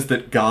implication is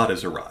that God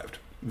has arrived.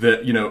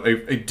 That, you know,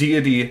 a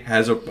deity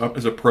has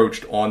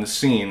approached on the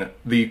scene.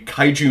 The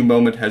kaiju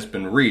moment has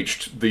been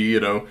reached.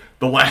 The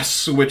last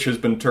switch has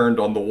been turned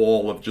on the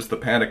wall of just the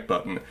panic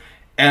button.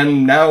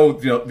 And now,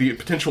 you know, the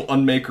potential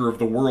unmaker of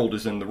the world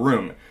is in the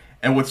room.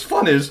 And what's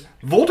fun is,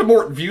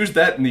 Voldemort views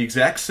that in the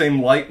exact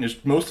same light and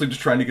is mostly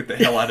just trying to get the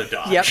hell out of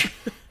Dodge.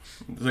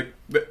 Yep.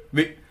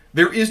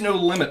 There is no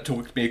limit to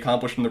what can be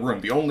accomplished in the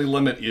room. The only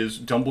limit is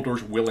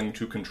Dumbledore's willing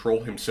to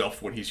control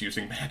himself when he's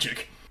using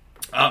magic.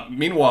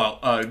 Meanwhile,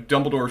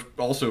 Dumbledore's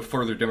also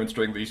further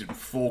demonstrating that he's in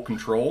full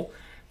control.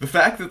 The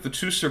fact that the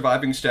two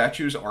surviving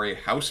statues are a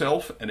house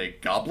elf and a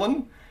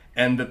goblin,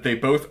 and that they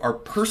both are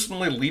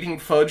personally leading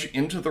Fudge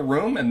into the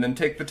room and then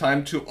take the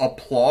time to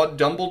applaud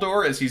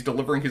Dumbledore as he's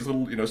delivering his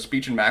little, you know,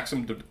 speech and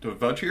maxim to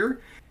Fudge here,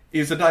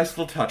 is a nice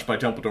little touch by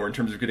Dumbledore in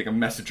terms of getting a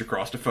message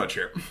across to Fudge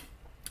here.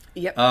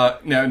 Yep.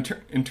 Now,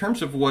 in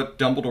terms of what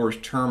Dumbledore's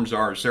terms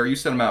are, Sarah, you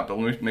set them out, but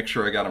let me make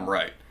sure I got them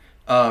right.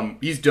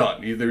 He's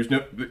done.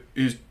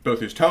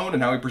 Both his tone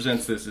and how he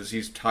presents this is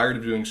he's tired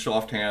of doing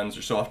soft hands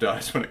or soft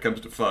eyes when it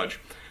comes to Fudge.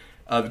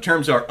 The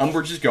terms are,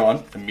 Umbridge is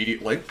gone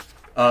immediately.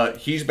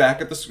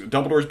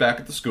 Dumbledore's back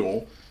at the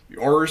school. The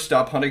Aurors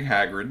stop hunting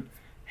Hagrid.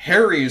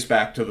 Harry is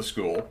back to the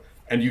school,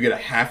 and you get a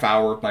half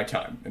hour of my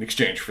time in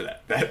exchange for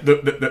that.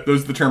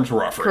 Those are the terms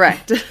we're offering.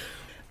 Correct.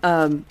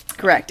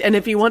 Correct. And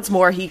if he wants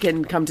more, he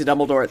can come to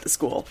Dumbledore at the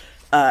school.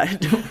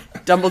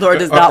 Dumbledore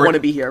does not want to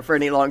be here for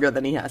any longer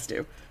than he has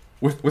to.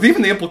 With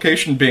even the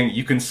implication being,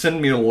 you can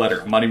send me a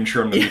letter. I'm not even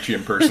sure I'm going to meet you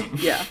in person.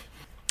 Yeah.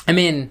 I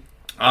mean,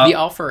 The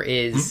offer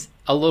is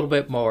a little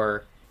bit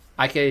more,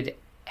 I could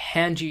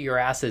hand you your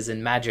asses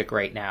in magic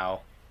right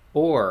now,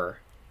 or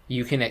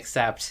you can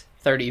accept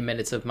 30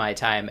 minutes of my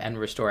time and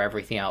restore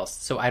everything else,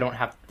 so I don't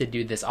have to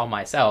do this all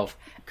myself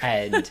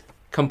and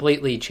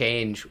completely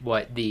change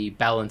what the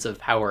balance of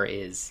power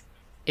is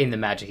in the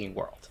magicking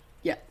world.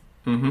 Yeah.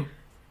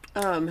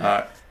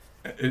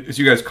 As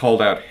you guys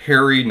called out,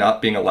 Harry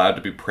not being allowed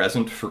to be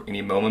present for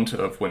any moment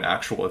of when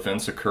actual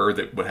events occur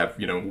that would have,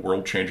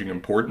 world-changing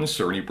importance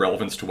or any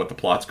relevance to what the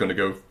plot's going to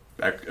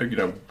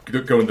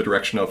go in the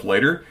direction of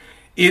later.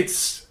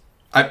 It's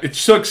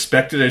so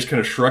expected, I just kind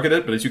of shrug at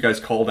it, but as you guys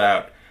called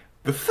out,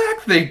 the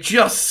fact they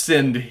just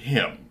send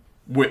him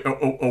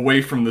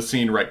away from the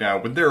scene right now,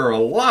 when there are a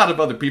lot of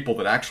other people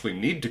that actually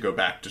need to go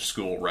back to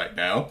school right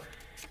now,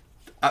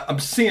 I'm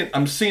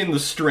seeing the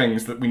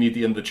strings that we need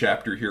to end the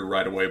chapter here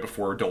right away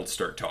before adults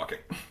start talking.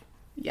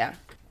 Yeah.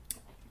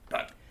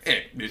 But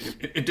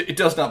it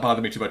does not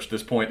bother me too much at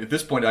this point. At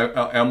this point,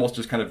 I almost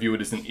just kind of view it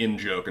as an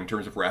in-joke in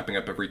terms of wrapping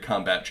up every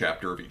combat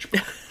chapter of each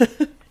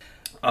book.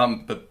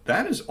 But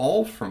that is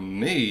all from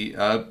me.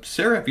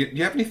 Sarah, do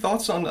you have any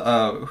thoughts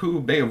on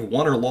who may have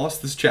won or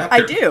lost this chapter?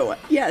 I do.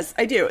 Yes,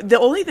 I do. The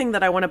only thing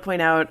that I want to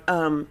point out,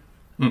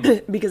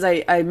 because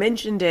I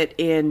mentioned it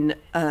in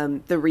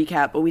the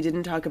recap, but we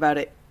didn't talk about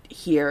it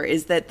here,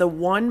 is that the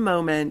one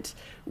moment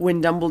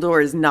when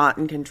Dumbledore is not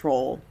in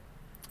control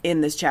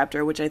in this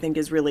chapter, which I think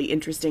is really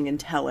interesting and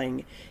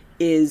telling,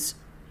 is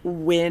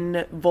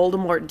when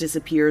Voldemort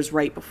disappears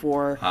right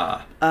before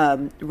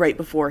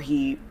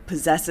he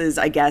possesses,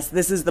 I guess.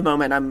 This is the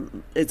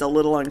moment it's a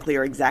little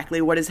unclear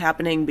exactly what is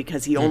happening,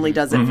 because he only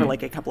does it for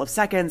like a couple of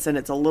seconds, and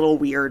it's a little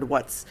weird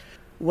what's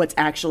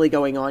actually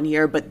going on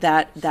here. But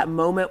that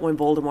moment when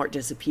Voldemort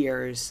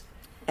disappears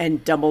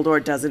and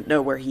Dumbledore doesn't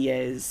know where he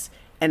is,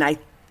 and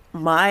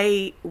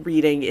my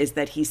reading is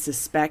that he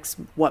suspects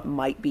what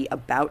might be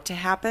about to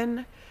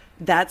happen.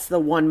 That's the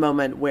one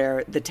moment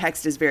where the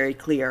text is very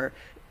clear.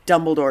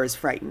 Dumbledore is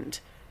frightened.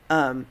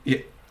 And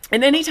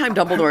anytime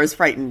Dumbledore is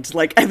frightened,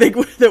 I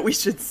think that we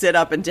should sit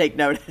up and take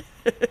notice.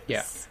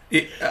 Yeah.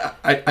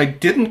 I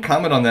didn't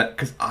comment on that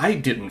because I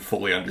didn't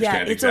fully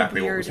understand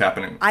exactly what was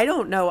happening. I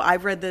don't know.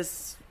 I've read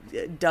this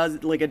a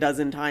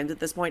dozen times at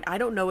this point. I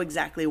don't know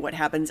exactly what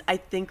happens. I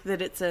think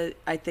that it's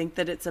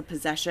a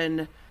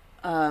possession,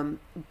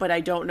 but I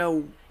don't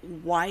know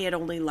why it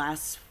only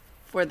lasts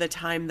for the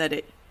time that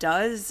it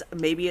does.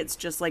 Maybe it's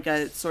just like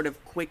a sort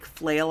of quick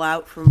flail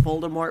out from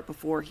Voldemort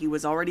before he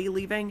was already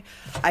leaving.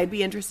 I'd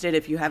be interested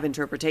if you have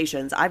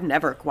interpretations. I've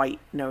never quite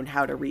known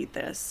how to read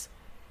this.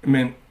 I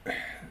mean,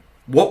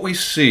 what we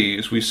see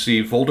is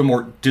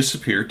Voldemort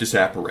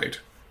disapparate.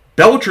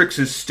 Bellatrix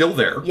is still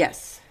there.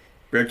 Yes.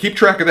 We're going to keep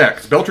track of that,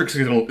 because Bellatrix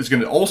is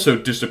going to also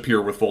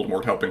disappear with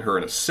Voldemort helping her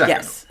in a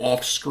second,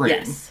 off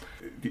screen.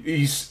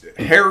 Yes.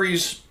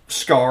 Harry's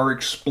scar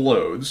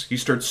explodes. He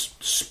starts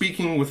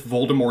speaking with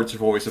Voldemort's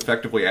voice,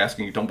 effectively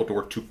asking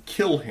Dumbledore to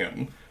kill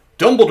him.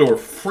 Dumbledore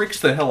freaks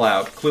the hell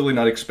out, clearly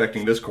not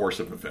expecting this course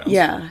of events.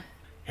 Yeah.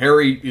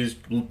 Harry is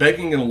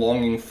begging and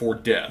longing for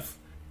death.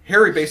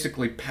 Harry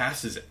basically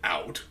passes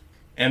out.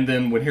 And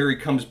then when Harry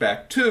comes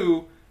back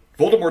to,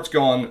 Voldemort's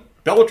gone,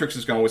 Bellatrix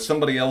is gone, with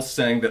somebody else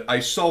saying that I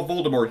saw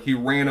Voldemort, he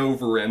ran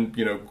over and,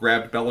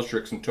 grabbed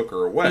Bellatrix and took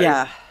her away.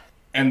 Yeah.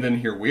 And then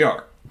here we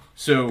are.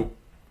 So,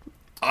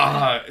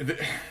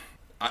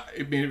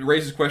 it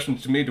raises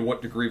questions to me to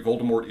what degree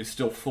Voldemort is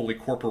still fully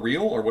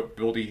corporeal, or what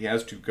ability he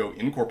has to go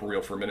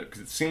incorporeal for a minute,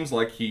 because it seems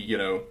like he,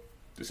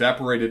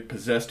 disapparated,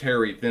 possessed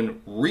Harry,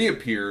 then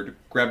reappeared,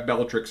 grabbed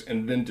Bellatrix,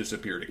 and then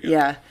disappeared again.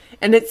 Yeah.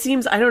 And it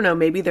seems, I don't know,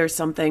 maybe there's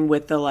something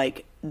with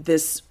the,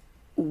 this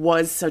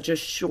was such a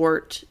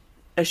short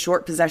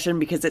possession,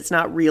 because it's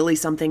not really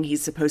something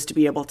he's supposed to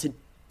be able to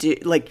do.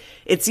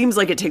 It seems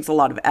like it takes a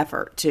lot of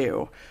effort,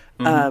 too.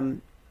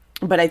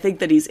 But I think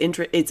that it's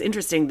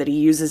interesting that he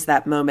uses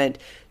that moment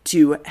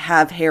to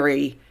have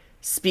Harry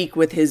speak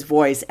with his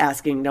voice,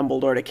 asking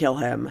Dumbledore to kill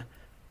him.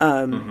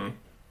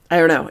 I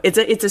don't know.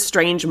 It's a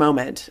strange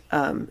moment.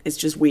 It's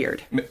just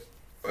weird.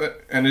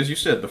 And as you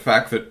said, the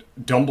fact that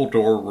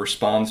Dumbledore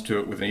responds to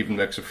it with an even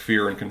mix of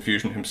fear and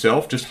confusion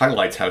himself just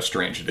highlights how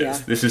strange it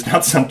is. This is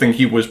not something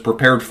he was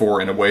prepared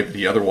for in a way that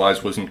he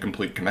otherwise was in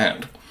complete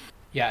command.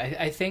 Yeah,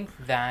 I think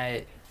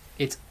that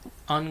it's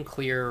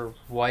unclear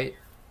what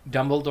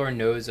Dumbledore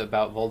knows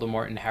about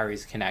Voldemort and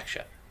Harry's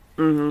connection.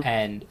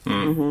 And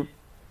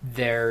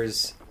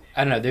there's,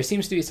 I don't know, there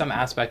seems to be some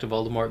aspect of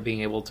Voldemort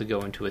being able to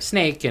go into a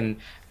snake and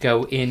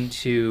go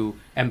into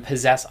and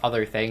possess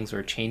other things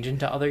or change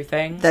into other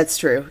things. That's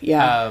true,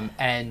 yeah.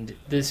 And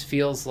this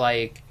feels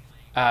like,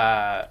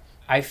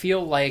 I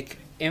feel like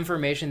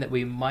information that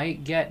we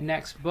might get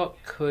next book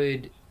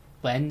could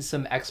lend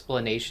some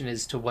explanation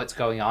as to what's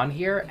going on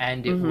here,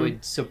 and it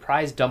would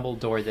surprise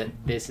Dumbledore that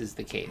this is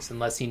the case,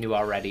 unless he knew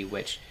already,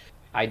 which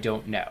I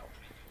don't know.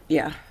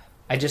 Yeah.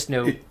 I just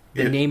know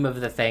the name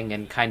of the thing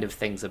and kind of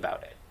things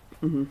about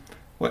it.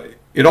 Well,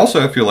 it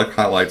also, I feel like,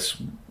 highlights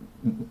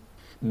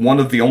one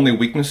of the only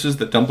weaknesses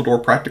that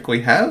Dumbledore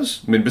practically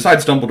has. I mean,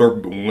 besides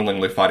Dumbledore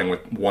willingly fighting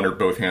with one or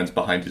both hands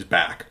behind his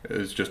back,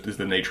 is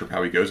the nature of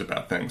how he goes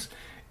about things.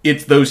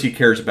 It's those he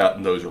cares about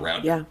and those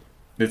around him.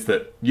 It's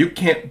that you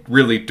can't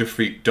really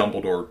defeat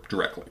Dumbledore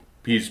directly.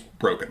 He's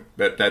broken.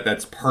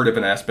 That's part of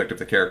an aspect of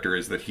the character,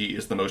 is that he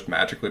is the most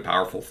magically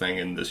powerful thing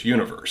in this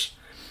universe.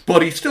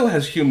 But he still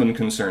has human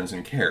concerns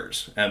and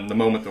cares. And the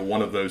moment that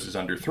one of those is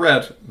under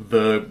threat,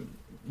 the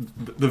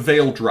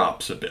veil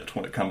drops a bit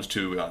when it comes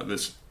to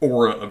this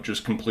aura of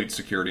just complete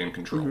security and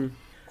control.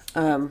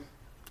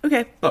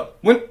 Okay. But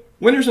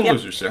winners and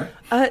losers, Sarah.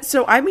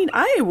 So, I mean,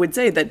 I would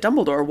say that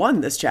Dumbledore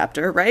won this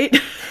chapter, right?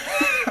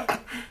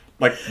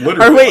 Like,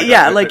 literally. Or wait,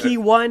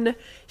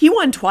 he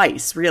won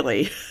twice,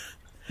 really.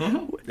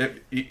 I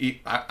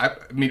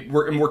mean,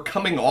 we're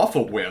coming off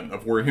a win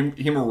of where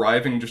him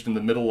arriving just in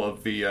the middle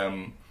of the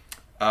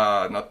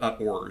not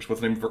Aurors. What's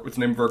the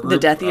name of our group? The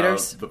Death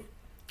Eaters.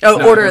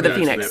 Order of the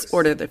Phoenix.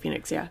 Order of the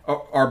Phoenix. Yeah.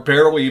 Are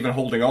barely even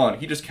holding on.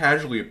 He just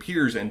casually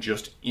appears and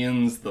just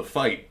ends the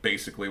fight,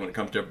 basically, when it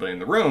comes to everybody in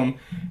the room.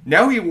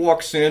 Now he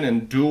walks in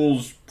and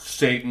duels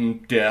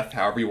Satan, Death,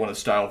 however you want to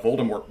style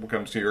Voldemort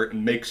comes here,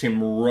 and makes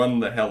him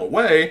run the hell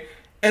away.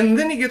 And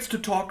then he gets to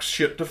talk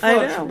shit to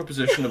Fudge from a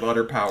position of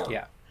utter power.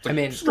 Yeah. Like, I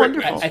mean,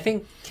 I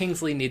think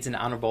Kingsley needs an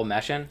honorable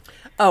mention.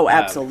 Oh,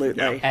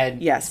 absolutely.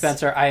 And yes.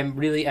 Spencer, I'm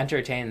really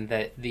entertained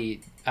that the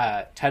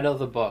title of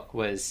the book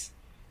was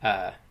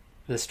The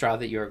Straw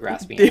That You Were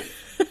Grasping At.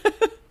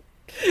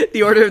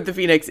 The Order of the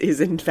Phoenix is,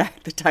 in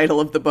fact, the title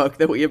of the book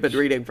that we have been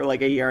reading for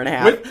like a year and a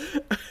half.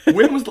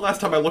 When was the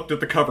last time I looked at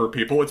the cover,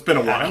 people? It's been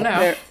a while. I don't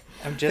know.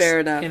 I'm just, fair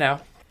enough. You know.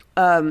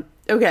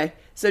 Okay,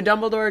 so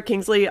Dumbledore,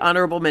 Kingsley,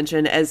 honorable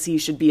mention, as he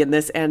should be in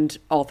this and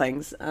all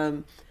things.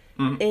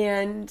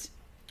 And...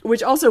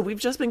 which also, we've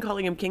just been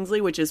calling him Kingsley,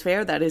 which is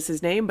fair. That is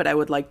his name. But I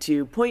would like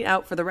to point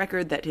out for the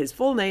record that his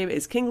full name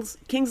is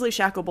Kingsley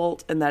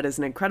Shacklebolt, and that is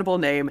an incredible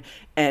name.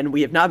 And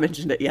we have not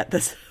mentioned it yet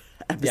this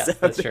episode. Yes,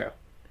 that's true.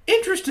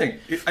 Interesting.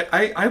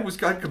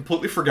 I'd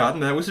completely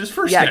forgotten that was his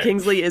first name. Yeah,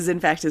 Kingsley is, in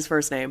fact, his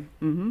first name.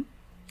 Mm-hmm.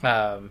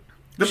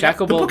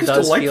 Shacklebolt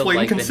does feel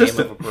like the name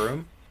of a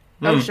broom.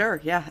 Oh, sure,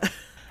 yeah.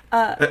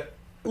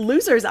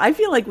 Losers, I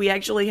feel like we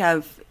actually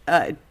have...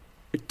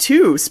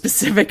 two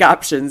specific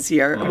options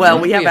here. Mm-hmm. Well,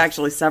 we have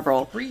actually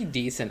several. 3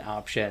 decent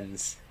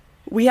options.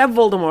 We have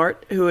Voldemort,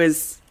 who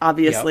is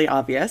obviously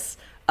obvious.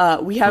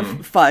 We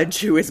have Fudge,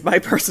 who is my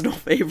personal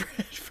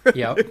favorite for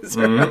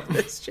loser of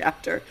this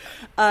chapter.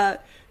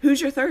 Who's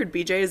your third,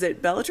 BJ? Is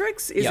it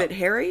Bellatrix? Is it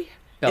Harry?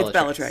 Bellatrix. It's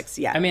Bellatrix,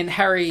 yeah. I mean,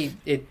 Harry,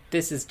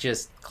 this is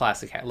just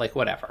classic, like,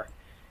 whatever.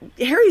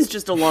 Harry's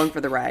just along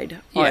for the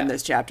ride on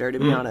this chapter, to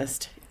be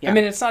honest. Yeah. I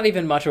mean, it's not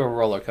even much of a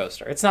roller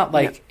coaster. It's not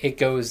like it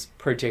goes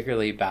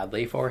particularly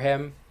badly for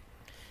him.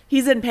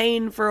 He's in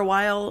pain for a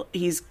while.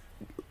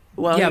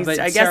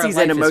 I guess he's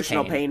in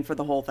emotional pain for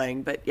the whole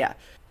thing, but yeah.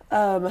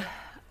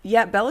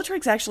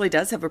 Bellatrix actually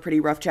does have a pretty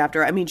rough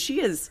chapter. I mean,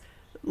 she is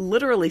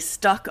literally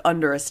stuck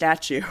under a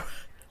statue.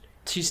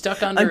 She's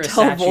stuck under a until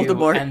statue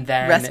Voldemort and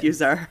then rescues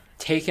her.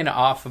 Taken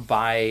off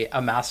by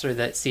a master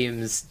that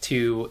seems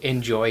to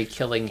enjoy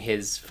killing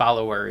his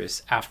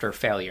followers after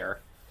failure.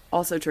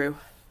 Also true.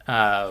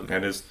 And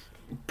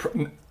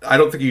I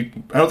don't think he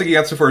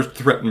got so far as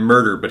threaten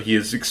murder, but he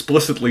has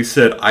explicitly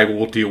said, "I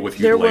will deal with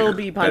you later." There will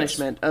be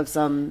punishment of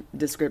some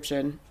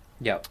description.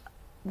 Yep.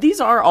 These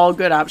are all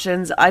good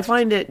options. I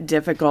find it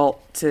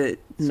difficult to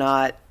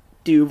not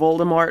do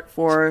Voldemort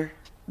for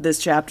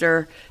this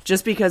chapter,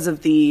 just because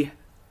of the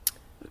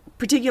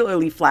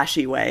particularly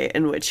flashy way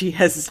in which he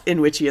has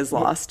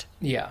lost.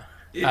 Yeah.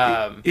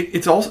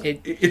 It's also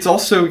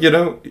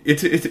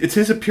it's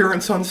his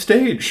appearance on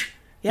stage.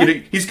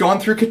 Yeah. He's gone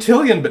through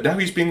Cotillion, but now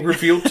he's being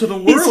revealed to the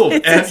world.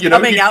 It's his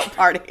coming out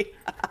party.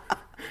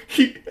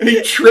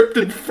 he tripped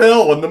and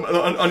fell on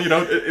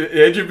the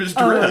edge of his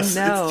dress.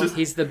 Oh, no.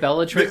 He's the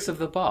Bellatrix of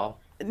the ball.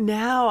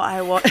 Now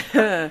I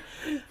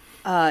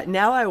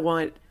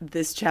want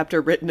this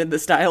chapter written in the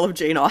style of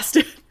Jane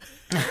Austen.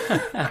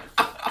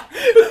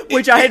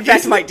 Which I, in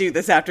fact, might do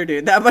this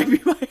afternoon. That might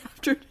be my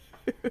afternoon.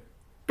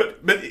 But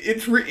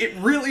it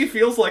really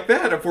feels like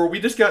that, of where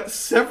we just got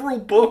several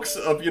books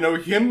of,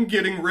 him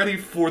getting ready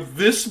for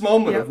this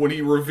moment of when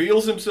he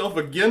reveals himself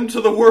again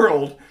to the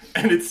world,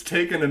 and it's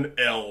taken an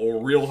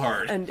L real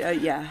hard. And,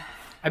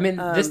 I mean,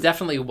 this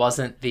definitely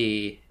wasn't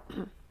the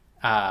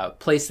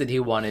place that he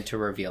wanted to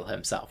reveal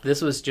himself.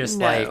 This was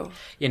just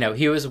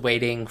he was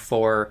waiting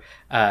for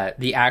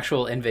the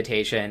actual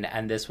invitation,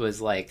 and this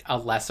was like a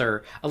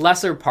lesser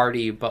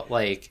party, but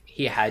like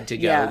he had to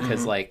go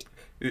because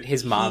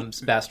his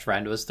mom's best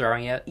friend was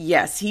throwing it.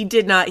 Yes, he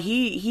did not.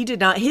 He did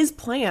not. His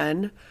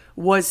plan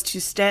was to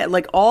stay.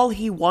 Like, all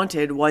he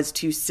wanted was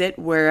to sit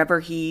wherever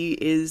he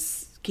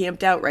is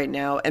camped out right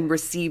now and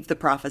receive the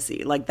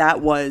prophecy. Like,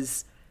 that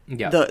was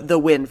the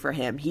win for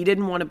him. He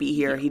didn't want to be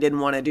here. He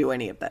didn't want to do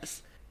any of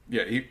this.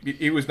 Yeah,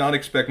 he was not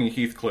expecting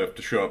Heathcliff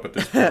to show up at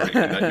this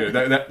party.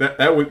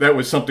 That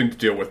was something to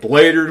deal with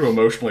later, to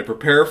emotionally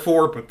prepare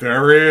for. But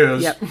there he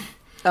is. Yep.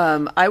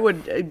 I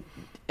would.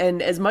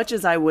 and as much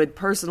as I would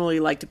personally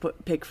like to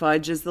pick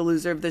Fudge as the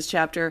loser of this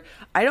chapter,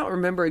 I don't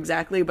remember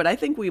exactly, but I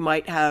think we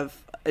might have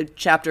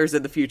chapters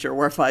in the future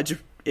where Fudge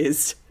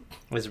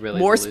was really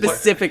more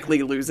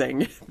specifically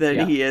losing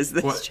than he is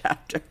this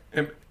chapter.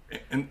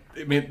 And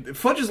I mean,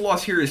 Fudge's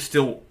loss here is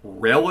still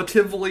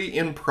relatively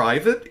in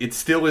private. It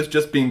still is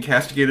just being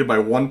castigated by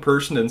one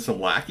person and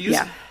some lackeys.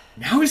 Yeah.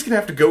 Now he's going to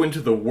have to go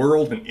into the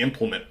world and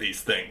implement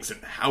these things.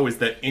 And how is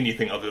that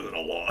anything other than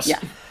a loss?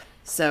 Yeah.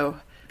 So...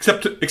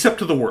 Except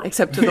to the world.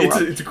 Except to the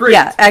world. It's great.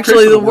 Yeah,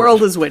 actually, the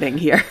world is winning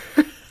here.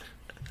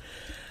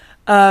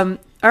 All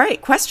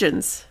right,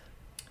 questions?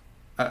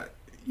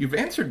 You've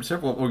answered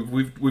several.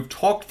 We've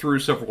talked through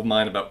several of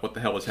mine about what the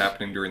hell is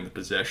happening during the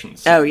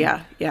possessions. Oh,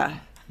 yeah.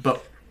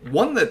 But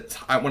one that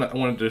I want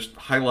to just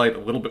highlight a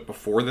little bit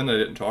before then I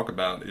didn't talk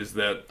about is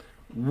that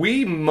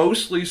we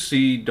mostly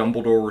see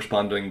Dumbledore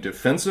responding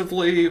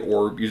defensively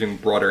or using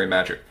broad area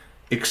magic,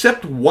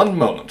 except one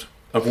moment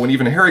of when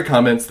even Harry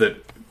comments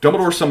that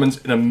Dumbledore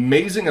summons an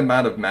amazing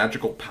amount of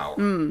magical power,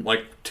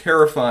 like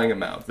terrifying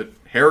amount that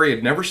Harry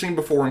had never seen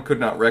before and could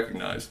not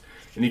recognize,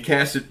 and he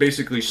casts it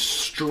basically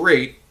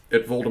straight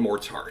at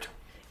Voldemort's heart.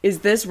 Is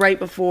this right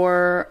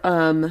before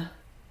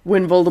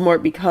when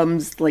Voldemort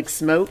becomes like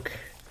smoke,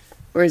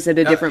 or is it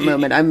a different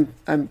moment?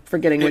 I'm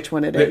forgetting which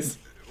one it is.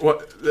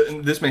 Well,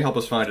 this may help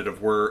us find it.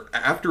 Of where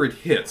after it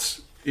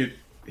hits.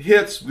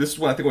 This is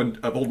when I think when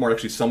Voldemort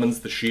actually summons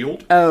the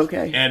shield. Oh,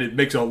 okay. And it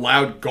makes a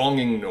loud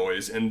gonging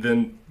noise, and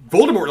then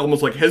Voldemort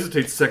almost like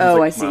hesitates a second. Oh,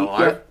 like, I see. Am I alive?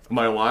 Yep. Am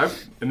I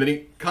alive? And then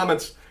he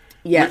comments,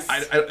 "Yes."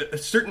 A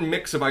certain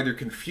mix of either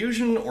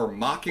confusion or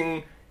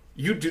mocking.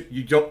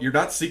 You're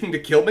not seeking to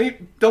kill me,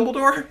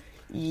 Dumbledore.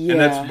 Yeah. And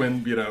that's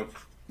when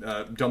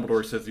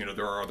Dumbledore says,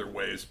 there are other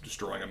ways of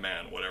destroying a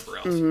man, whatever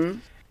else. Mm-hmm.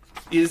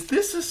 Is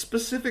this a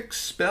specific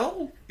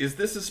spell? Is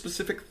this a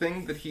specific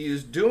thing that he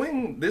is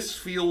doing? This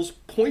feels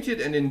pointed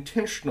and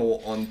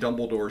intentional on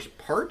Dumbledore's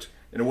part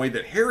in a way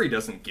that Harry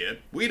doesn't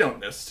get. We don't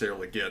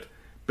necessarily get.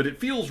 But it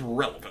feels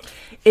relevant.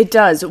 It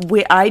does.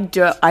 I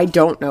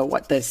don't know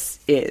what this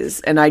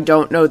is, and I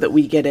don't know that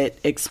we get it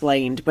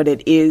explained, but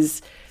it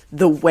is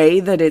the way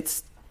that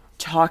it's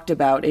talked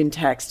about in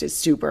text is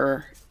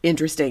super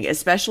interesting,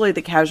 especially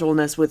the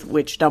casualness with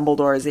which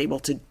Dumbledore is able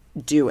to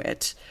do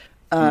it.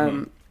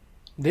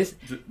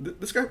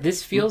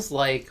 This feels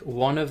like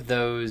one of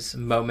those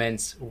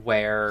moments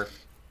where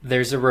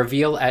there's a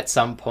reveal at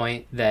some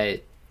point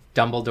that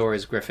Dumbledore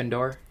is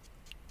Gryffindor.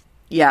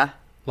 Yeah.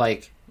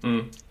 Like...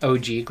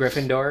 OG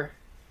Gryffindor.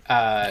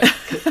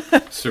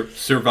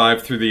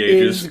 Survived through the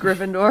ages. Is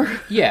Gryffindor.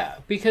 Yeah,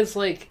 because,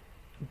 like,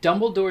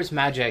 Dumbledore's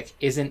magic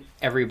isn't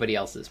everybody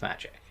else's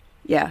magic.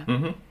 Yeah.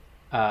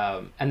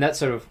 Mm-hmm. And that's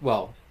sort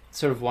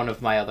of one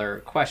of my other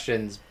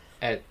questions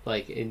at,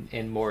 like,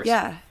 in more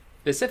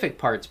specific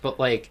parts.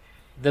 But, like,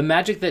 the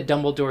magic that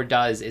Dumbledore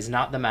does is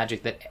not the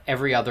magic that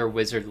every other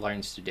wizard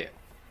learns to do.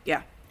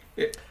 Yeah.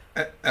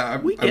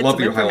 We get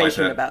some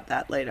information about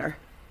that later.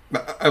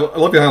 I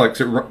love your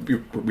highlights.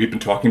 We've been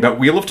talking about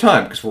Wheel of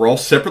Time because we're all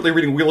separately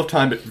reading Wheel of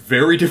Time at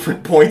very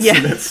different points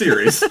in that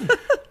series.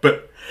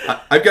 But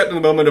I've gotten to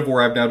the moment of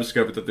where I've now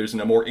discovered that there's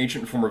a more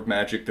ancient form of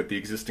magic that the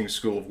existing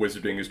school of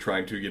wizarding is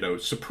trying to,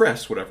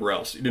 suppress whatever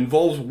else. It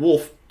involves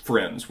wolf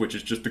friends, which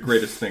is just the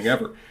greatest thing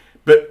ever.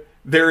 But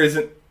there is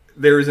an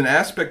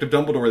aspect of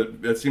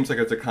Dumbledore that seems like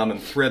it's a common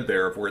thread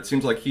there, of where it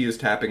seems like he is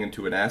tapping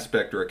into an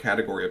aspect or a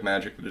category of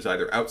magic that is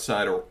either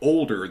outside or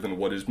older than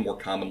what is more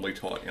commonly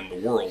taught in the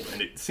world,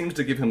 and it seems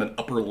to give him an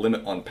upper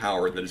limit on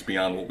power that is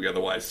beyond what we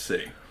otherwise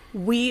see.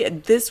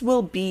 This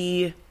will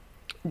be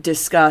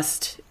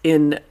discussed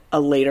in a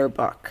later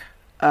book,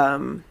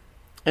 and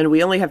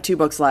we only have 2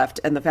 books left,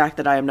 and the fact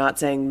that I am not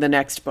saying the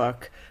next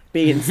book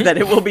means that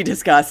it will be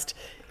discussed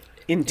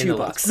in 2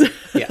 books.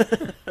 Yeah.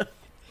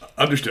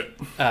 Understood.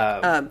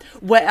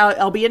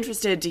 I'll be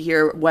interested to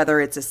hear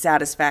whether it's a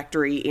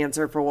satisfactory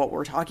answer for what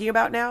we're talking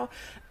about now.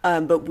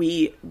 But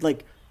we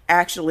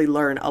actually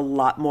learn a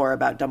lot more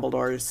about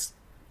Dumbledore's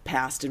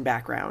past and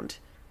background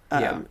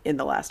in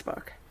the last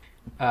book.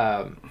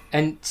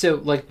 And so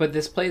but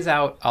this plays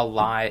out a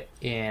lot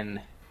in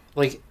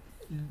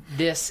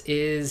this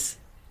is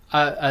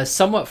a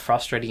somewhat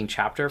frustrating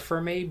chapter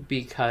for me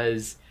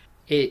because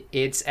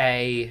it's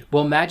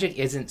magic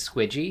isn't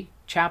squidgy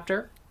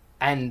chapter.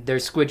 And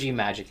there's squidgy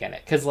magic in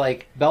it. Because,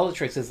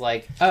 Bellatrix is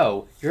like,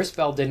 oh, your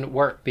spell didn't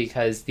work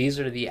because these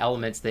are the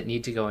elements that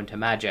need to go into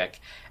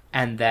magic.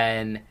 And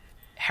then,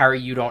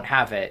 Harry, you don't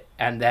have it.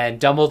 And then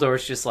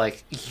Dumbledore's just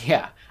like,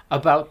 yeah,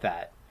 about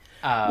that.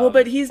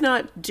 But he's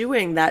not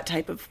doing that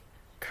type of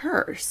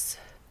curse.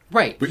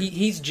 Right.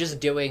 He's just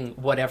doing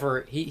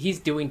whatever... He's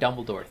doing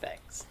Dumbledore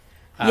things.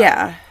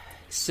 Yeah.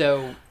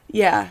 So...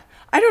 Yeah.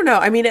 I don't know.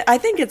 I mean, I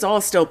think it's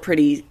all still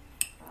pretty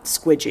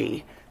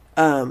squidgy.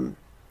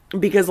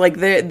 Because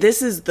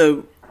this is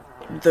the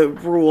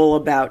rule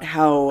about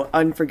how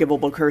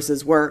unforgivable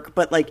curses work,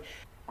 but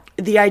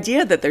the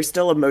idea that they're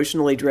still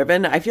emotionally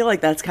driven, I feel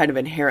like that's kind of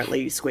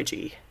inherently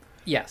squidgy.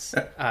 Yes,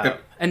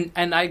 and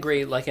I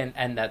agree.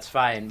 And that's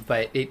fine,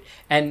 but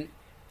and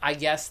I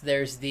guess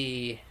there's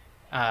the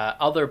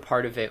other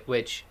part of it,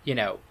 which, you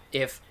know,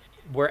 if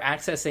we're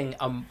accessing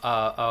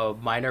a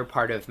minor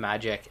part of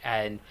magic,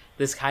 and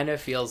this kind of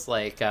feels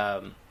like,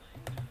 I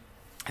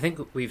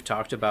think we've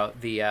talked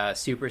about the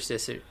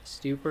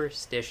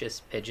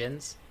superstitious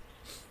pigeons,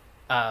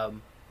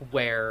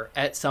 where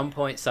at some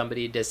point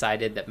somebody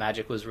decided that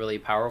magic was really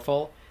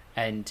powerful,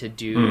 and to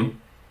do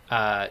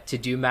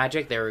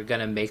magic, they were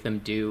going to make them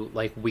do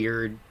like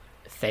weird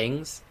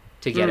things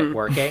to get it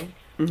working.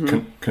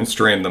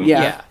 Constrain them.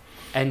 Yeah.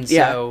 And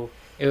so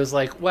it was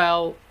like,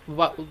 well,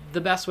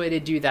 the best way to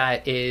do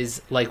that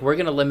is, like, we're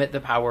going to limit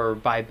the power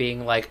by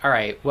being like, all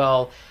right,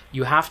 well,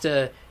 you have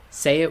to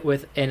say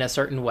it in a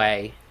certain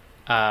way,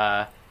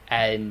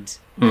 and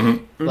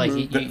like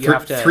you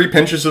have to 3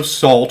 pinches of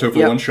salt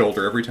over one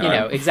shoulder every time. You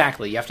know,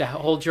 exactly. You have to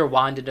hold your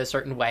wand in a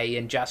certain way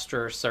and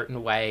gesture a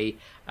certain way.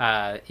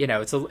 You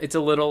know, it's a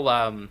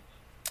little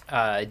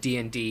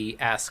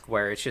D&D-esque,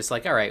 where it's just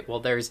like, all right, well,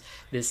 there's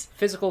this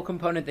physical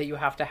component that you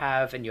have to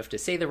have, and you have to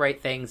say the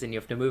right things, and you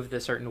have to move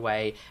the certain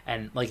way,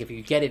 and like if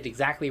you get it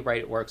exactly right,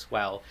 it works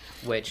well,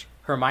 which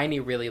Hermione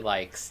really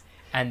likes.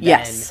 And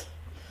then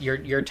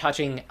you're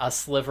touching a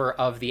sliver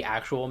of the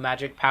actual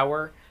magic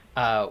power,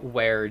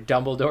 where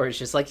Dumbledore is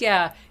just like,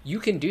 yeah, you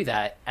can do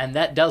that, and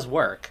that does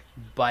work,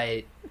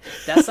 but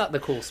that's not the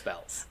cool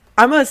spells.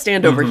 I'm gonna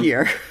stand over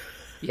here.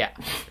 Yeah.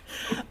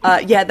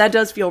 Yeah, that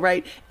does feel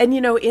right. And,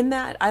 you know, in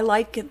that, I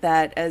like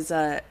that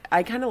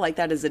I kind of like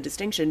that as a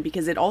distinction,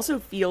 because it also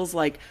feels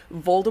like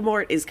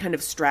Voldemort is kind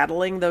of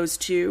straddling those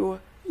two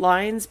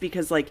lines,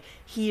 because, like,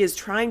 he is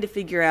trying to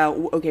figure out,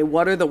 okay,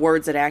 what are the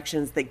words and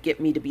actions that get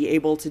me to be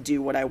able to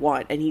do what I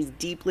want? And he's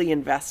deeply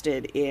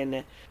invested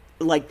in,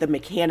 like, the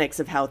mechanics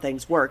of how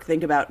things work.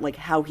 Think about, like,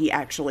 how he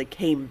actually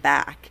came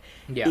back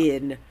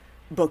in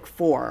book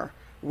 4,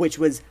 which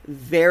was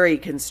very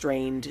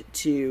constrained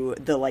to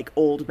the, like,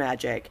 old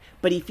magic,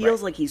 but he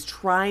feels like he's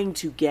trying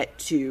to get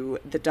to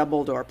the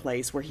Dumbledore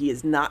place where he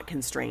is not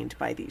constrained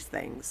by these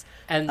things,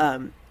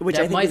 and which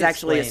I think is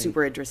actually a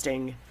super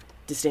interesting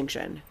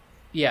distinction.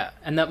 Yeah,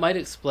 and that might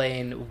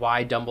explain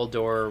why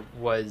Dumbledore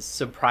was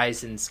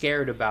surprised and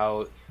scared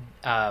about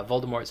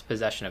Voldemort's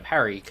possession of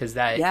Harry, because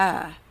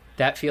that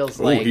feels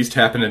like he's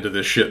tapping into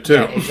this shit too.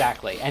 Yeah,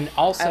 exactly, and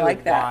also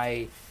like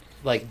why,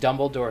 like,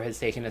 Dumbledore has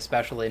taken a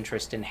special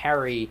interest in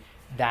Harry,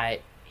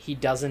 that he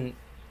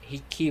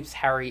keeps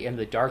Harry in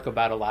the dark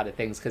about a lot of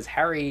things, because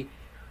Harry,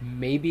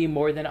 maybe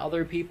more than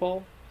other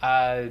people,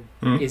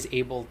 is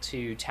able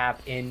to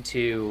tap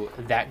into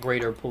that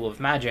greater pool of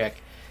magic.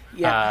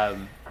 Yeah.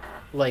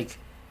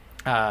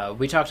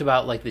 We talked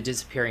about, like, the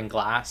disappearing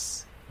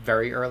glass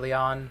very early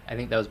on. I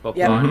think that was book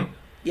 1.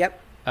 Yep.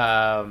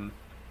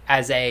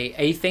 As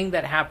a thing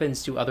that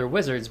happens to other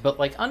wizards, but,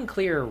 like,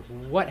 unclear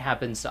what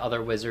happens to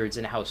other wizards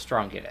and how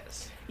strong it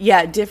is.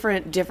 Yeah,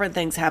 different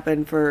things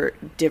happen for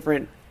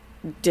different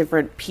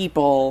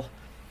people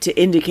to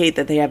indicate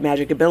that they have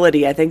magic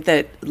ability. I think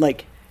that,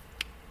 like,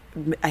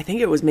 I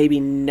think it was maybe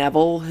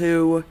Neville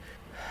who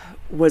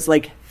was,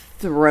 like,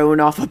 thrown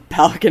off a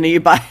balcony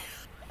by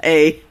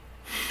a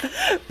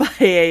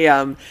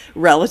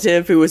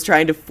relative who was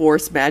trying to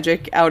force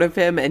magic out of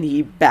him, and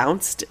he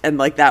bounced, and,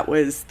 like, that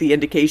was the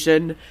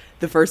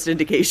first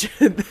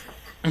indication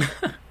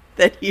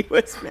that he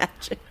was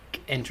magic.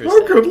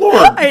 Interesting. Oh, good lord!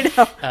 I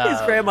know.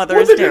 His grandmother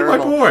is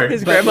terrible.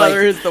 His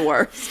grandmother is the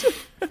worst.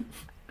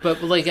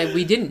 But, like,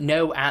 we didn't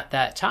know at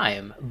that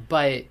time,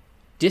 but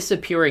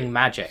disappearing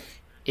magic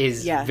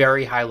is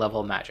very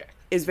high-level magic.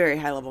 Is very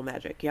high-level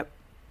magic, yep.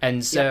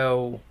 And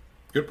so...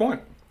 Good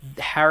point.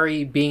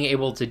 Harry being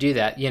able to do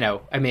that, you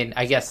know, I mean,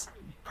 I guess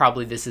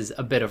probably this is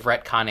a bit of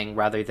retconning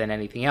rather than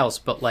anything else,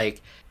 but,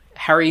 like,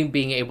 Harry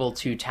being able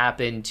to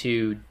tap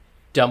into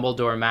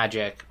Dumbledore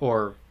magic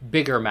or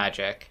bigger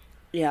magic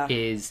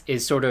is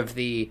sort of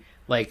the,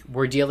 like,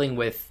 we're dealing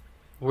with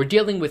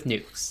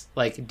nukes.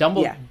 Like,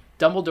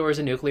 Dumbledore is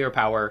a nuclear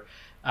power.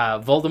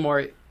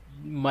 Voldemort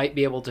might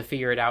be able to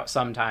figure it out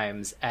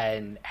sometimes,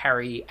 and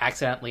Harry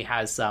accidentally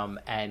has some,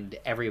 and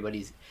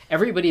everybody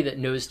that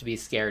knows to be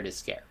scared is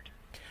scared.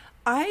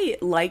 I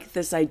like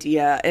this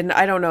idea, and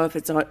I don't know if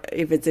it's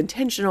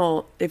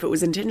intentional, if it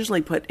was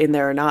intentionally put in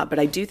there or not, but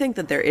I do think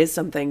that there is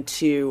something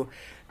to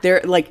there.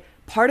 Like,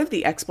 part of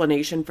the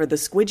explanation for the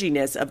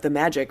squidginess of the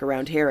magic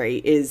around Harry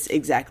is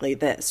exactly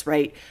this,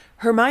 right?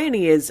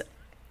 Hermione is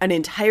an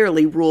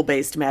entirely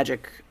rule-based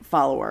magic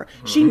follower.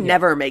 She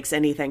never makes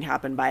anything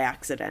happen by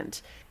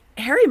accident.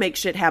 Harry makes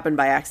shit happen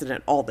by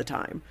accident all the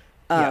time.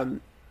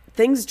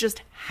 Things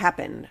just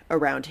happen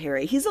around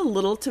Harry. He's a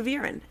little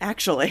Taviran,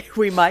 actually.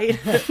 We might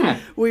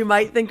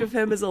think of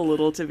him as a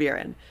little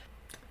Taviran.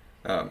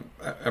 You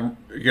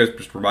guys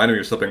just reminded me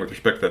of something with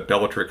respect to that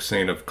Bellatrix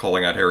scene of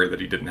calling out Harry that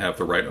he didn't have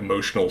the right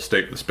emotional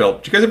state for the spell.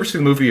 Did you guys ever see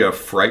the movie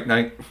Fright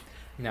Night?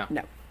 No.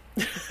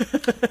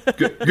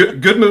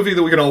 Good movie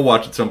that we can all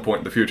watch at some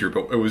point in the future,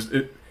 but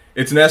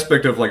it's an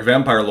aspect of, like,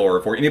 vampire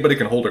lore where anybody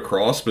can hold a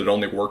cross, but it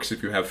only works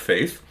if you have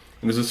faith.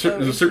 And there's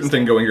a certain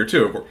thing going here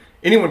too, where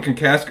anyone can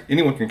cast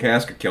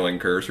a killing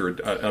curse or an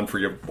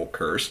unforgivable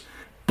curse,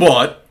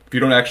 but If you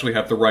don't actually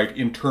have the right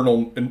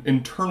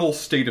internal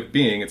state of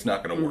being, it's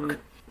not going to work.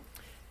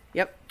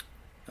 Yep.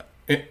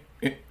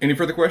 Any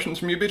further questions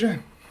from you,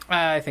 BJ?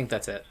 I think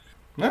that's it.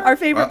 Our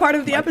favorite part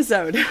of the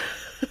episode.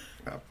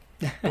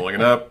 Pulling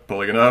it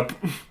up.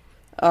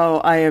 Oh,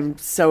 I am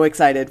so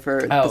excited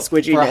for the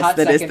squidginess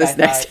that is this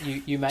next.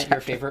 You meant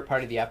your favorite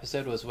part of the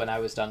episode was when I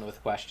was done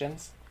with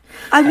questions.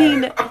 I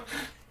mean,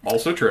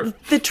 also true.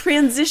 The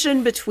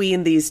transition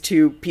between these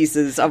two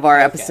pieces of our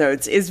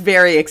episodes is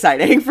very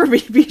exciting for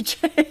me,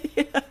 BJ.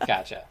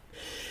 Gotcha.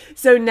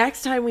 So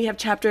next time we have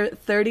chapter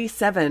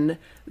 37,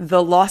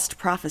 The Lost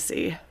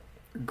Prophecy.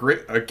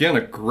 Great, again,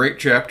 a great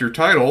chapter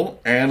title,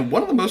 and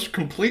one of the most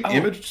complete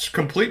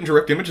and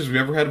direct images we've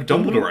ever had of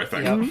Dumbledore, I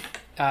think.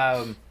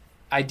 Yep.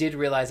 I did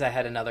realize I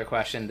had another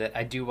question that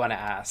I do want to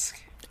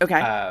ask.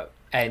 Okay.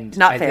 And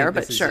not fair,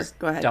 but sure,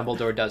 go ahead.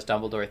 Dumbledore does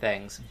Dumbledore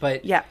things.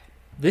 But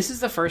this is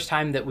the first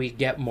time that we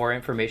get more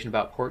information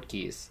about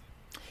portkeys.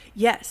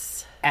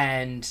 Yes.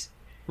 And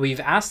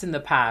we've asked in the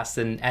past,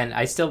 and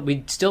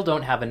we still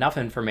don't have enough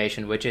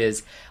information, which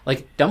is,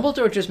 like,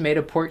 Dumbledore just made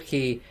a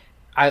portkey.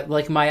 I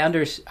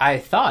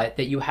thought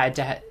that you had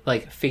to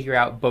figure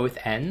out both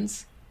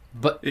ends,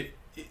 but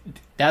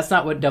that's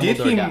not what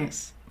Dumbledore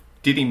does.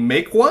 Did he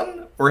make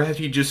one, or had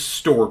he just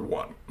stored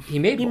one? He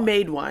made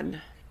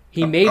one.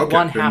 He made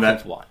one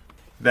half of one.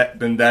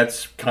 Then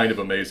that's kind of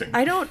amazing.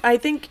 I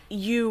think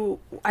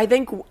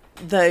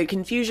the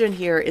confusion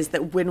here is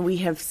that when we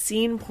have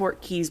seen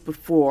portkeys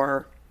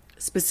before,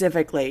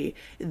 specifically,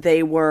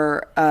 they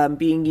were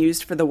being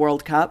used for the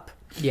World Cup.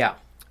 Yeah.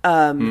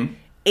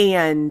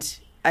 And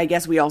I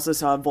guess we also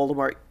saw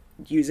Voldemort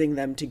using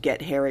them to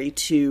get Harry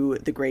to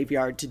the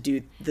graveyard to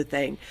do the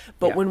thing.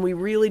 But when we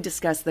really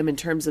discussed them in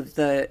terms of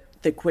the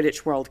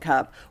Quidditch World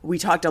Cup, we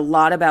talked a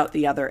lot about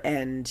the other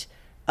end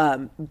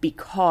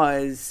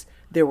because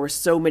there were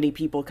so many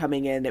people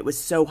coming in. It was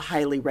so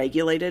highly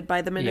regulated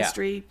by the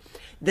ministry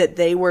that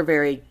they were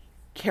very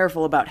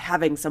careful about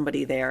having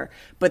somebody there.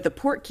 But the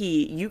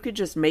portkey, you could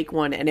just make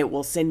one and it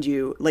will send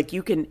you,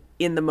 you can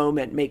in the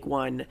moment make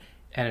one.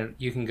 And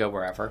you can go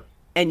wherever.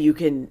 And you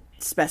can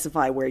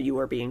specify where you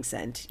are being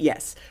sent.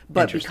 Yes.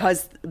 But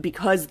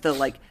because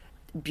the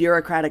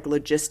bureaucratic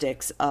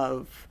logistics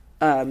of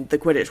the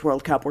Quidditch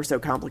World Cup were so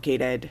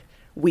complicated,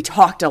 we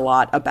talked a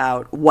lot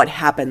about what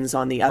happens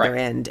on the other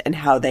end and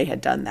how they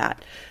had done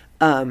that.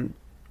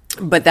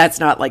 But that's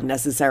not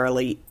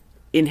necessarily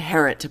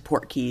inherent to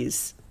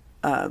portkeys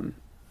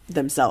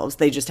themselves.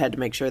 They just had to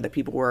make sure that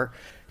people were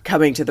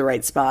coming to the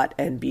right spot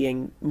and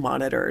being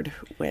monitored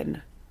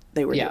when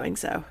they were doing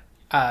so.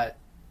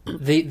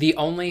 The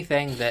only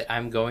thing that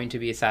I'm going to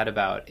be sad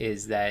about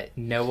is that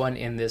no one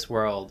in this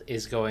world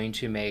is going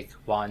to make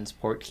wands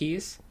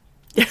portkeys.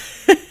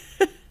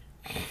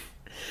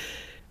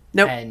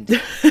 Nope.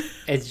 And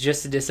it's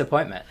just a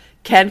disappointment.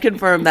 Can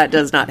confirm that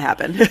does not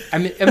happen. I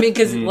mean,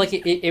 because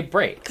it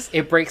breaks.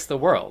 It breaks the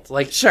world.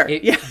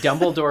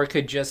 Dumbledore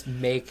could just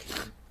make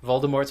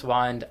Voldemort's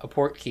wand a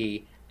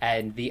portkey,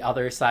 and the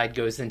other side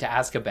goes into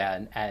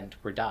Azkaban, and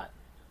we're done.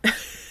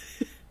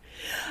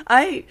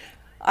 I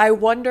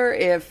wonder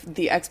if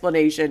the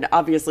explanation,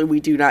 obviously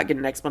we do not get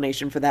an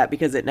explanation for that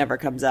because it never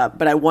comes up,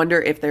 but I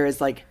wonder if there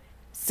is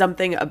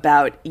something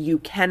about you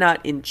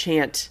cannot make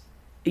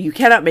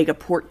a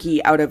portkey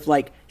out of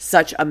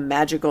such a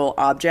magical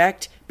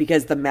object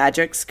because the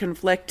magics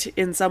conflict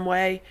in some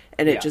way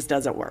and it just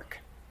doesn't work.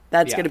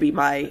 That's going to be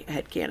my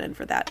headcanon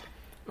for that.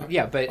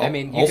 Yeah, but I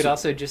mean, you could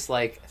also just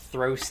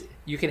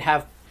you could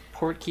have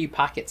portkey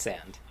pocket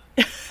sand.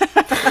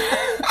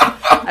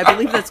 I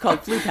believe that's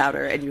called flue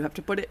powder, and you have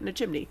to put it in a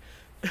chimney.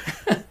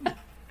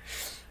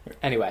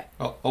 Anyway.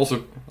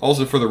 Also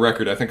for the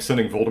record, I think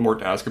sending Voldemort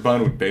to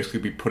Azkaban would basically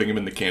be putting him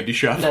in the candy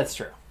shop. That's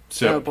true.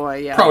 So, oh boy,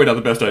 yeah. Probably not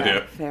the best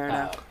idea. Fair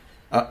enough.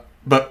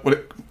 But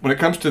when it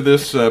comes to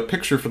this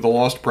picture for the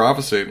Lost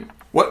Prophecy,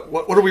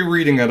 what are we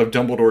reading out of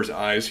Dumbledore's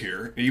eyes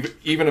here?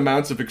 Even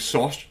amounts of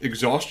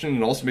exhaustion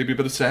and also maybe a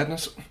bit of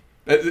sadness?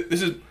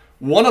 This is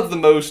one of the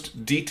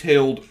most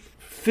detailed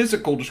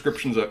physical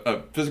depictions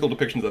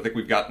I think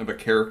we've gotten of a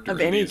character. Of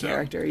any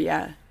character,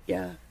 yeah.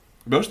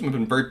 Most of them have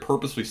been very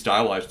purposely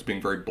stylized as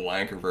being very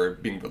blank or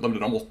being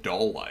limited, almost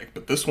doll-like.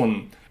 But this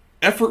one,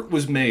 effort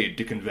was made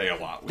to convey a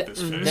lot with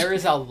this face. There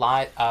is a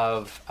lot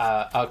of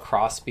a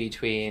cross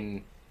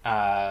between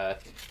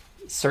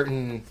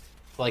certain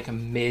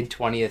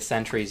mid-20th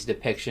century's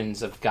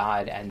depictions of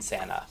God and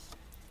Santa.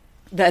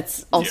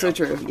 That's also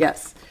true,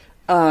 yes.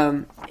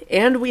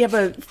 And we have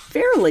a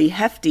fairly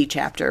hefty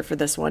chapter for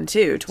this one,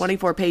 too.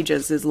 24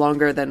 pages is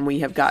longer than we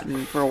have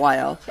gotten for a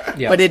while.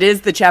 Yep. But it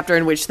is the chapter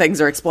in which things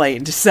are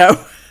explained,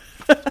 so...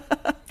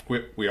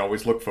 we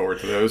always look forward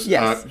to those.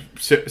 Yes.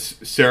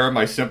 Sarah,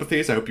 my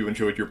sympathies. I hope you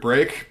enjoyed your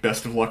break.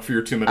 Best of luck for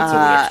your 2 minutes on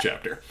the next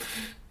chapter.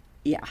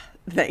 Yeah,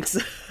 thanks.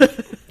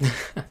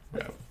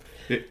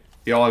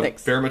 Y'all have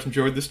very much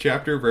enjoyed this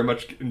chapter, very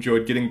much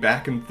enjoyed getting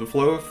back into the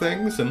flow of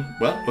things, and,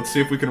 well, let's see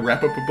if we can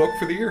wrap up a book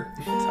for the year.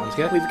 Sounds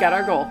good. We've got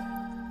our goal.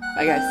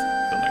 Bye, guys.